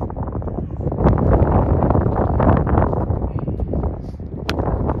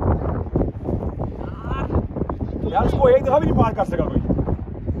यार उसको एक दफा भी नहीं पार कर सका कोई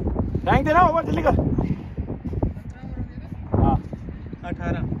टैंक देना ओवर जल्दी कर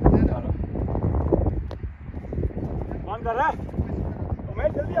 18 कौन कर रहा है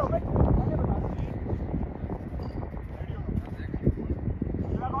उमेश जल्दी आओ उमेश कौन कर रहा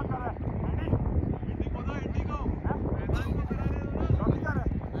है इंडिको दो इंडिको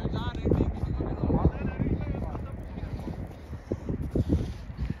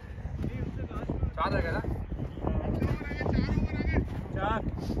चार रहेगा ना 4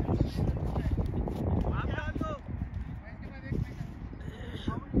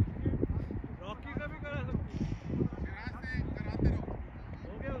 रॉकी का भी करा कराते रहो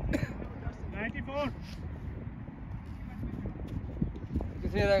हो गया 94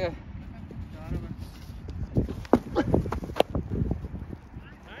 कितने रह गए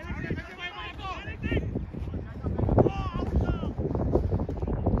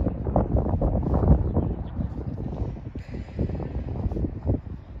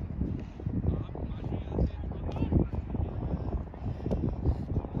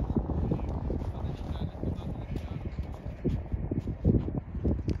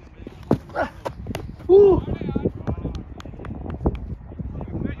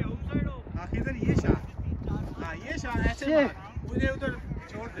इधर ये शाह हाँ ये शाह ऐसे मुझे उधर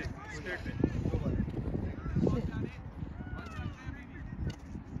छोड़ दे स्ट्रेट पे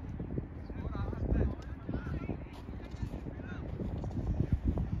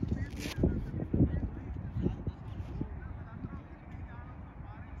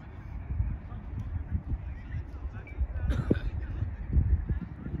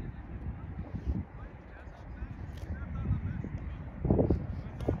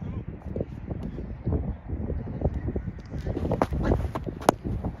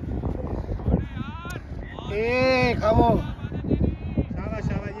खामो शाबाश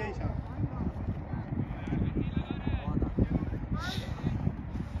शाबाश यही शाह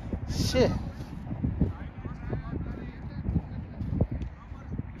Shit.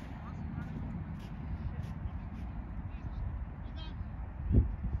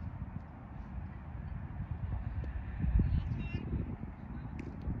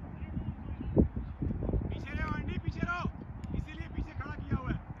 पीछे रहो इसीलिए पीछे खड़ा किया हुआ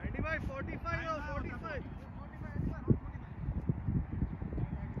है एंडी भाई 45 और 45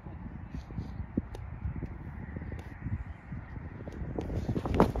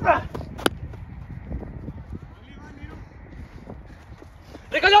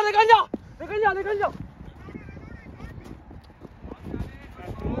 निकल जाओ निकल जाओ निकल जाओ निकल जाओ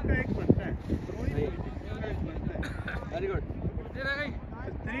थ्रो का एक बनता है throw he very good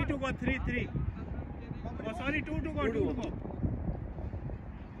 3 to go 3 3 oh sorry 2 to go 2 to go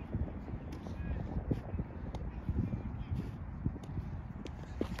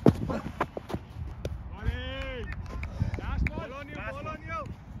ball on you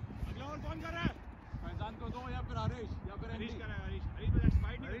अगला और कौन कर रहा है फैजान को दो या फिर हरीश या फिर हरीश कर रहा है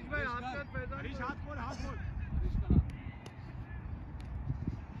हरीश भाई हाथ कर फैजान हरीश हाथ खोल हरीश कर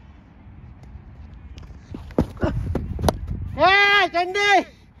Hey, Chandy!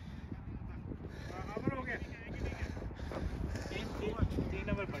 अमर हो गया 3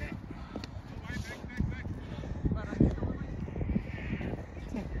 नंबर पड़े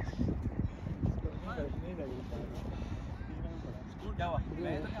क्या हुआ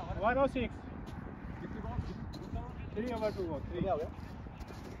 106 3 over 2 3 क्या हो गया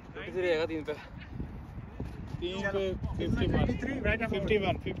कितने रहेगा 3 पे 3 पे 51 राइट 51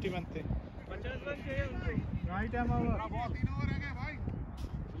 थे 50 रन चाहिए उनको राइट हैम ओवर 3 ओवर रह गए भाई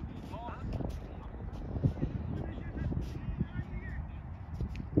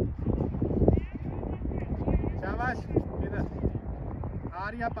शाबाश इधर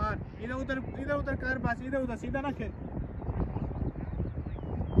आर या पार इधर उधर कर बस इधर उधर सीधा ना खेल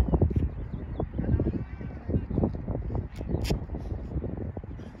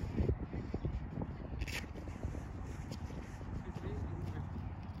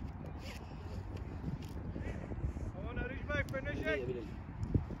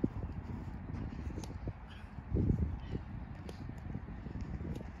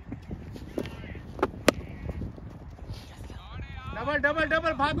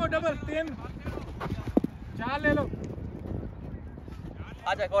डबल भागो डबल 3 4 ले लो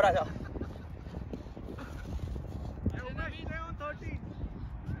आजा और आजा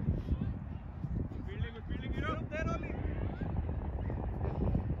फील्डिंग हीरो देर ओनली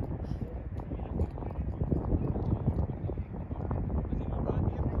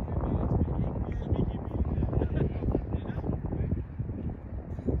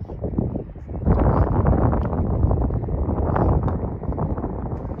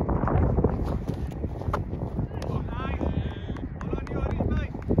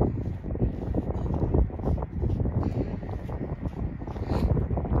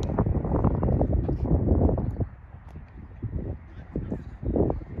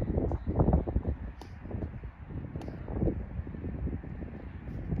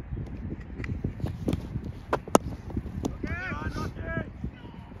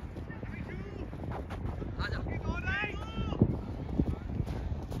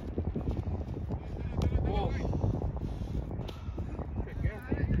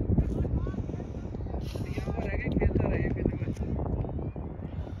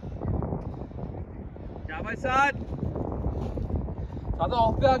भाई साथ ज्यादा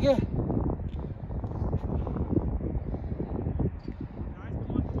ऑफ पे आगे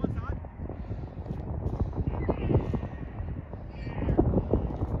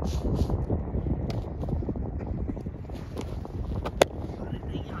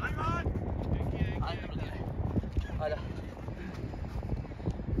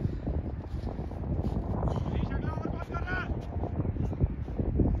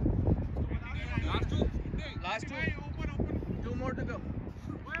Last two. Two more to go.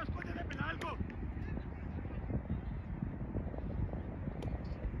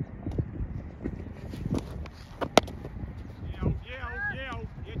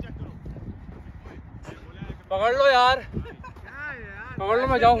 पकड़ लो यार पकड़ लो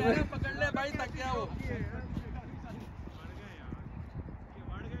मैं जाऊँ पकड़ ले भाई तक गया वो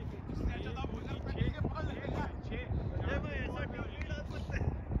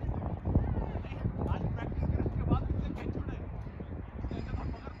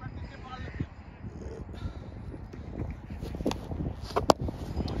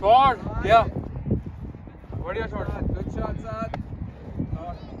शॉट या बढ़िया शॉट गुड शॉट साथ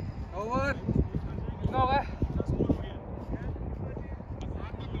ओवर कितना हो गया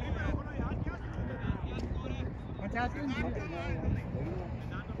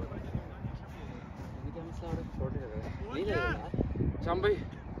शाम भाई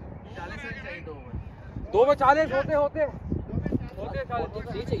 40 रन चाहिए 2 ओवर 2 में 40 होते 40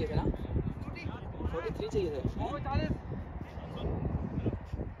 43 चाहिए थे ना 43 चाहिए थे 2 में 40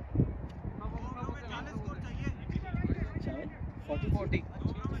 40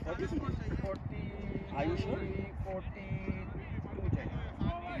 आयुष 42 चाहिए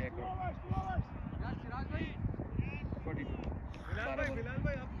बिलाल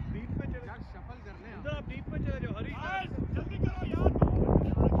भाई आप बीच पे चले यार शफल कर ले उधर आप बीच पे चले जाओ हरी जल्दी करो यार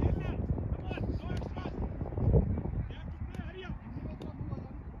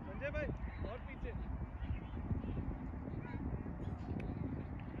संजय भाई और पीछे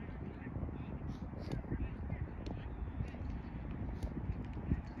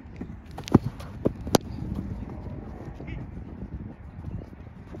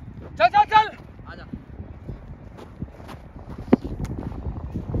चल चल चल आजा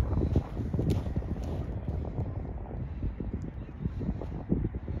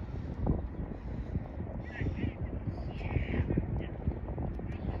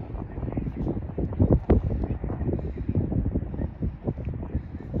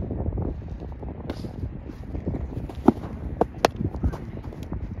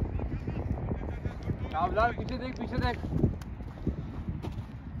रावलाल पीछे देख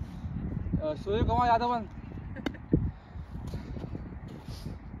सूर्य कुमार यादवन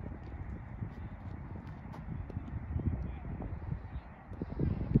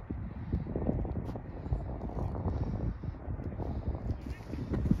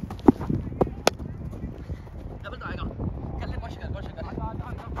डबल तो आएगा कर ले कोशिश कर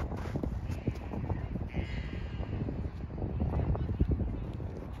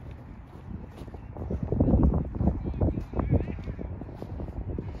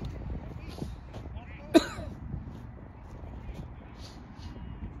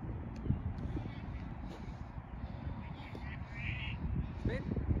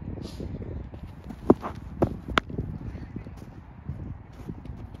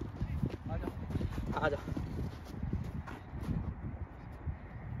आजा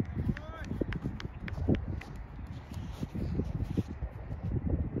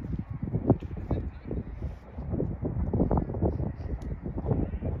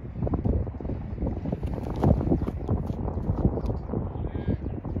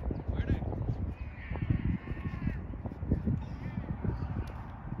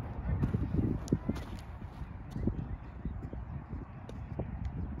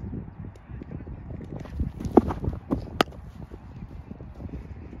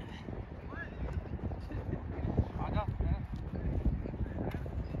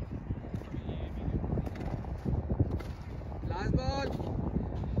लास्ट बॉल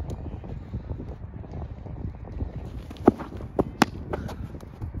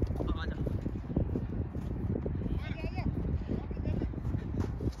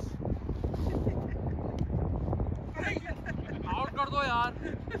आउट कर दो यार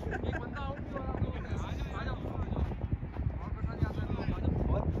एक बंदा आउट भी हो रहा है आ जाओ आउट करना नहीं आता है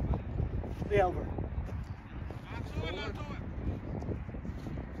ले आओ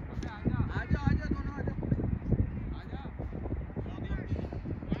आजा दोनों आजा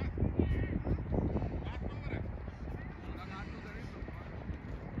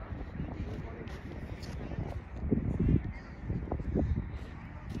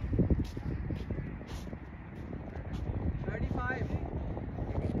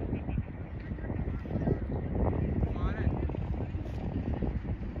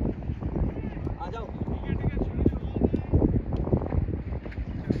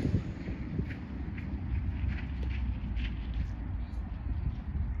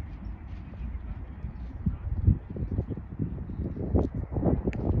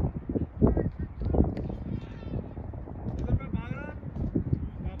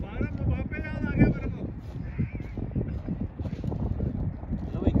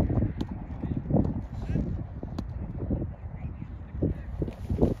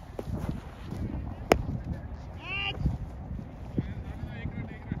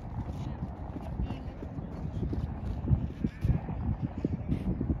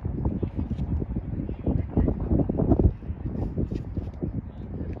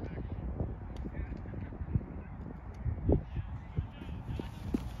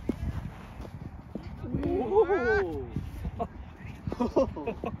Catch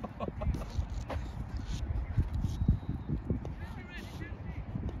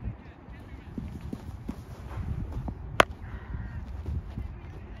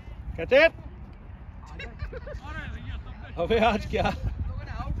it. अबे आज क्या?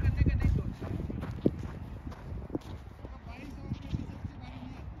 आउट करने का नहीं सोचा।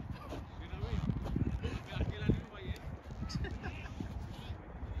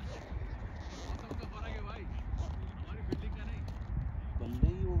 बल्ले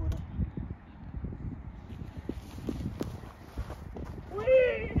ही हो रहा।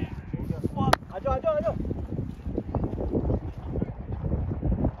 आजो आजो आजो।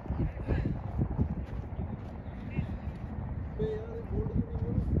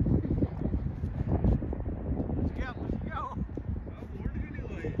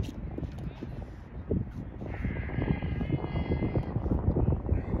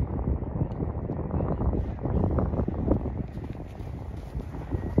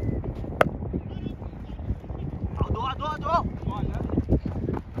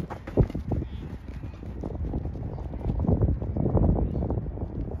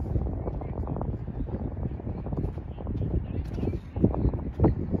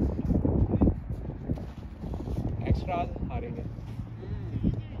 Extra हारेंगे।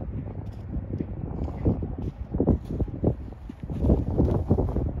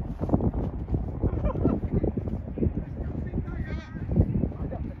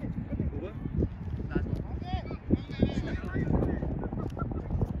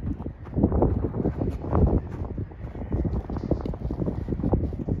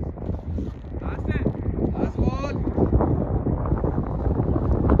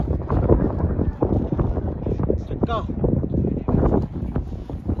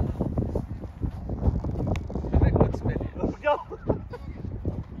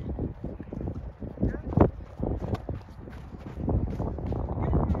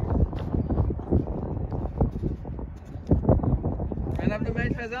 Man of the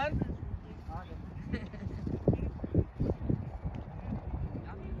match Faizan.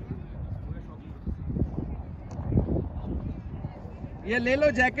 ये ले लो,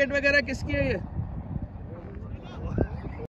 जैकेट वगैरह किसकी है ये?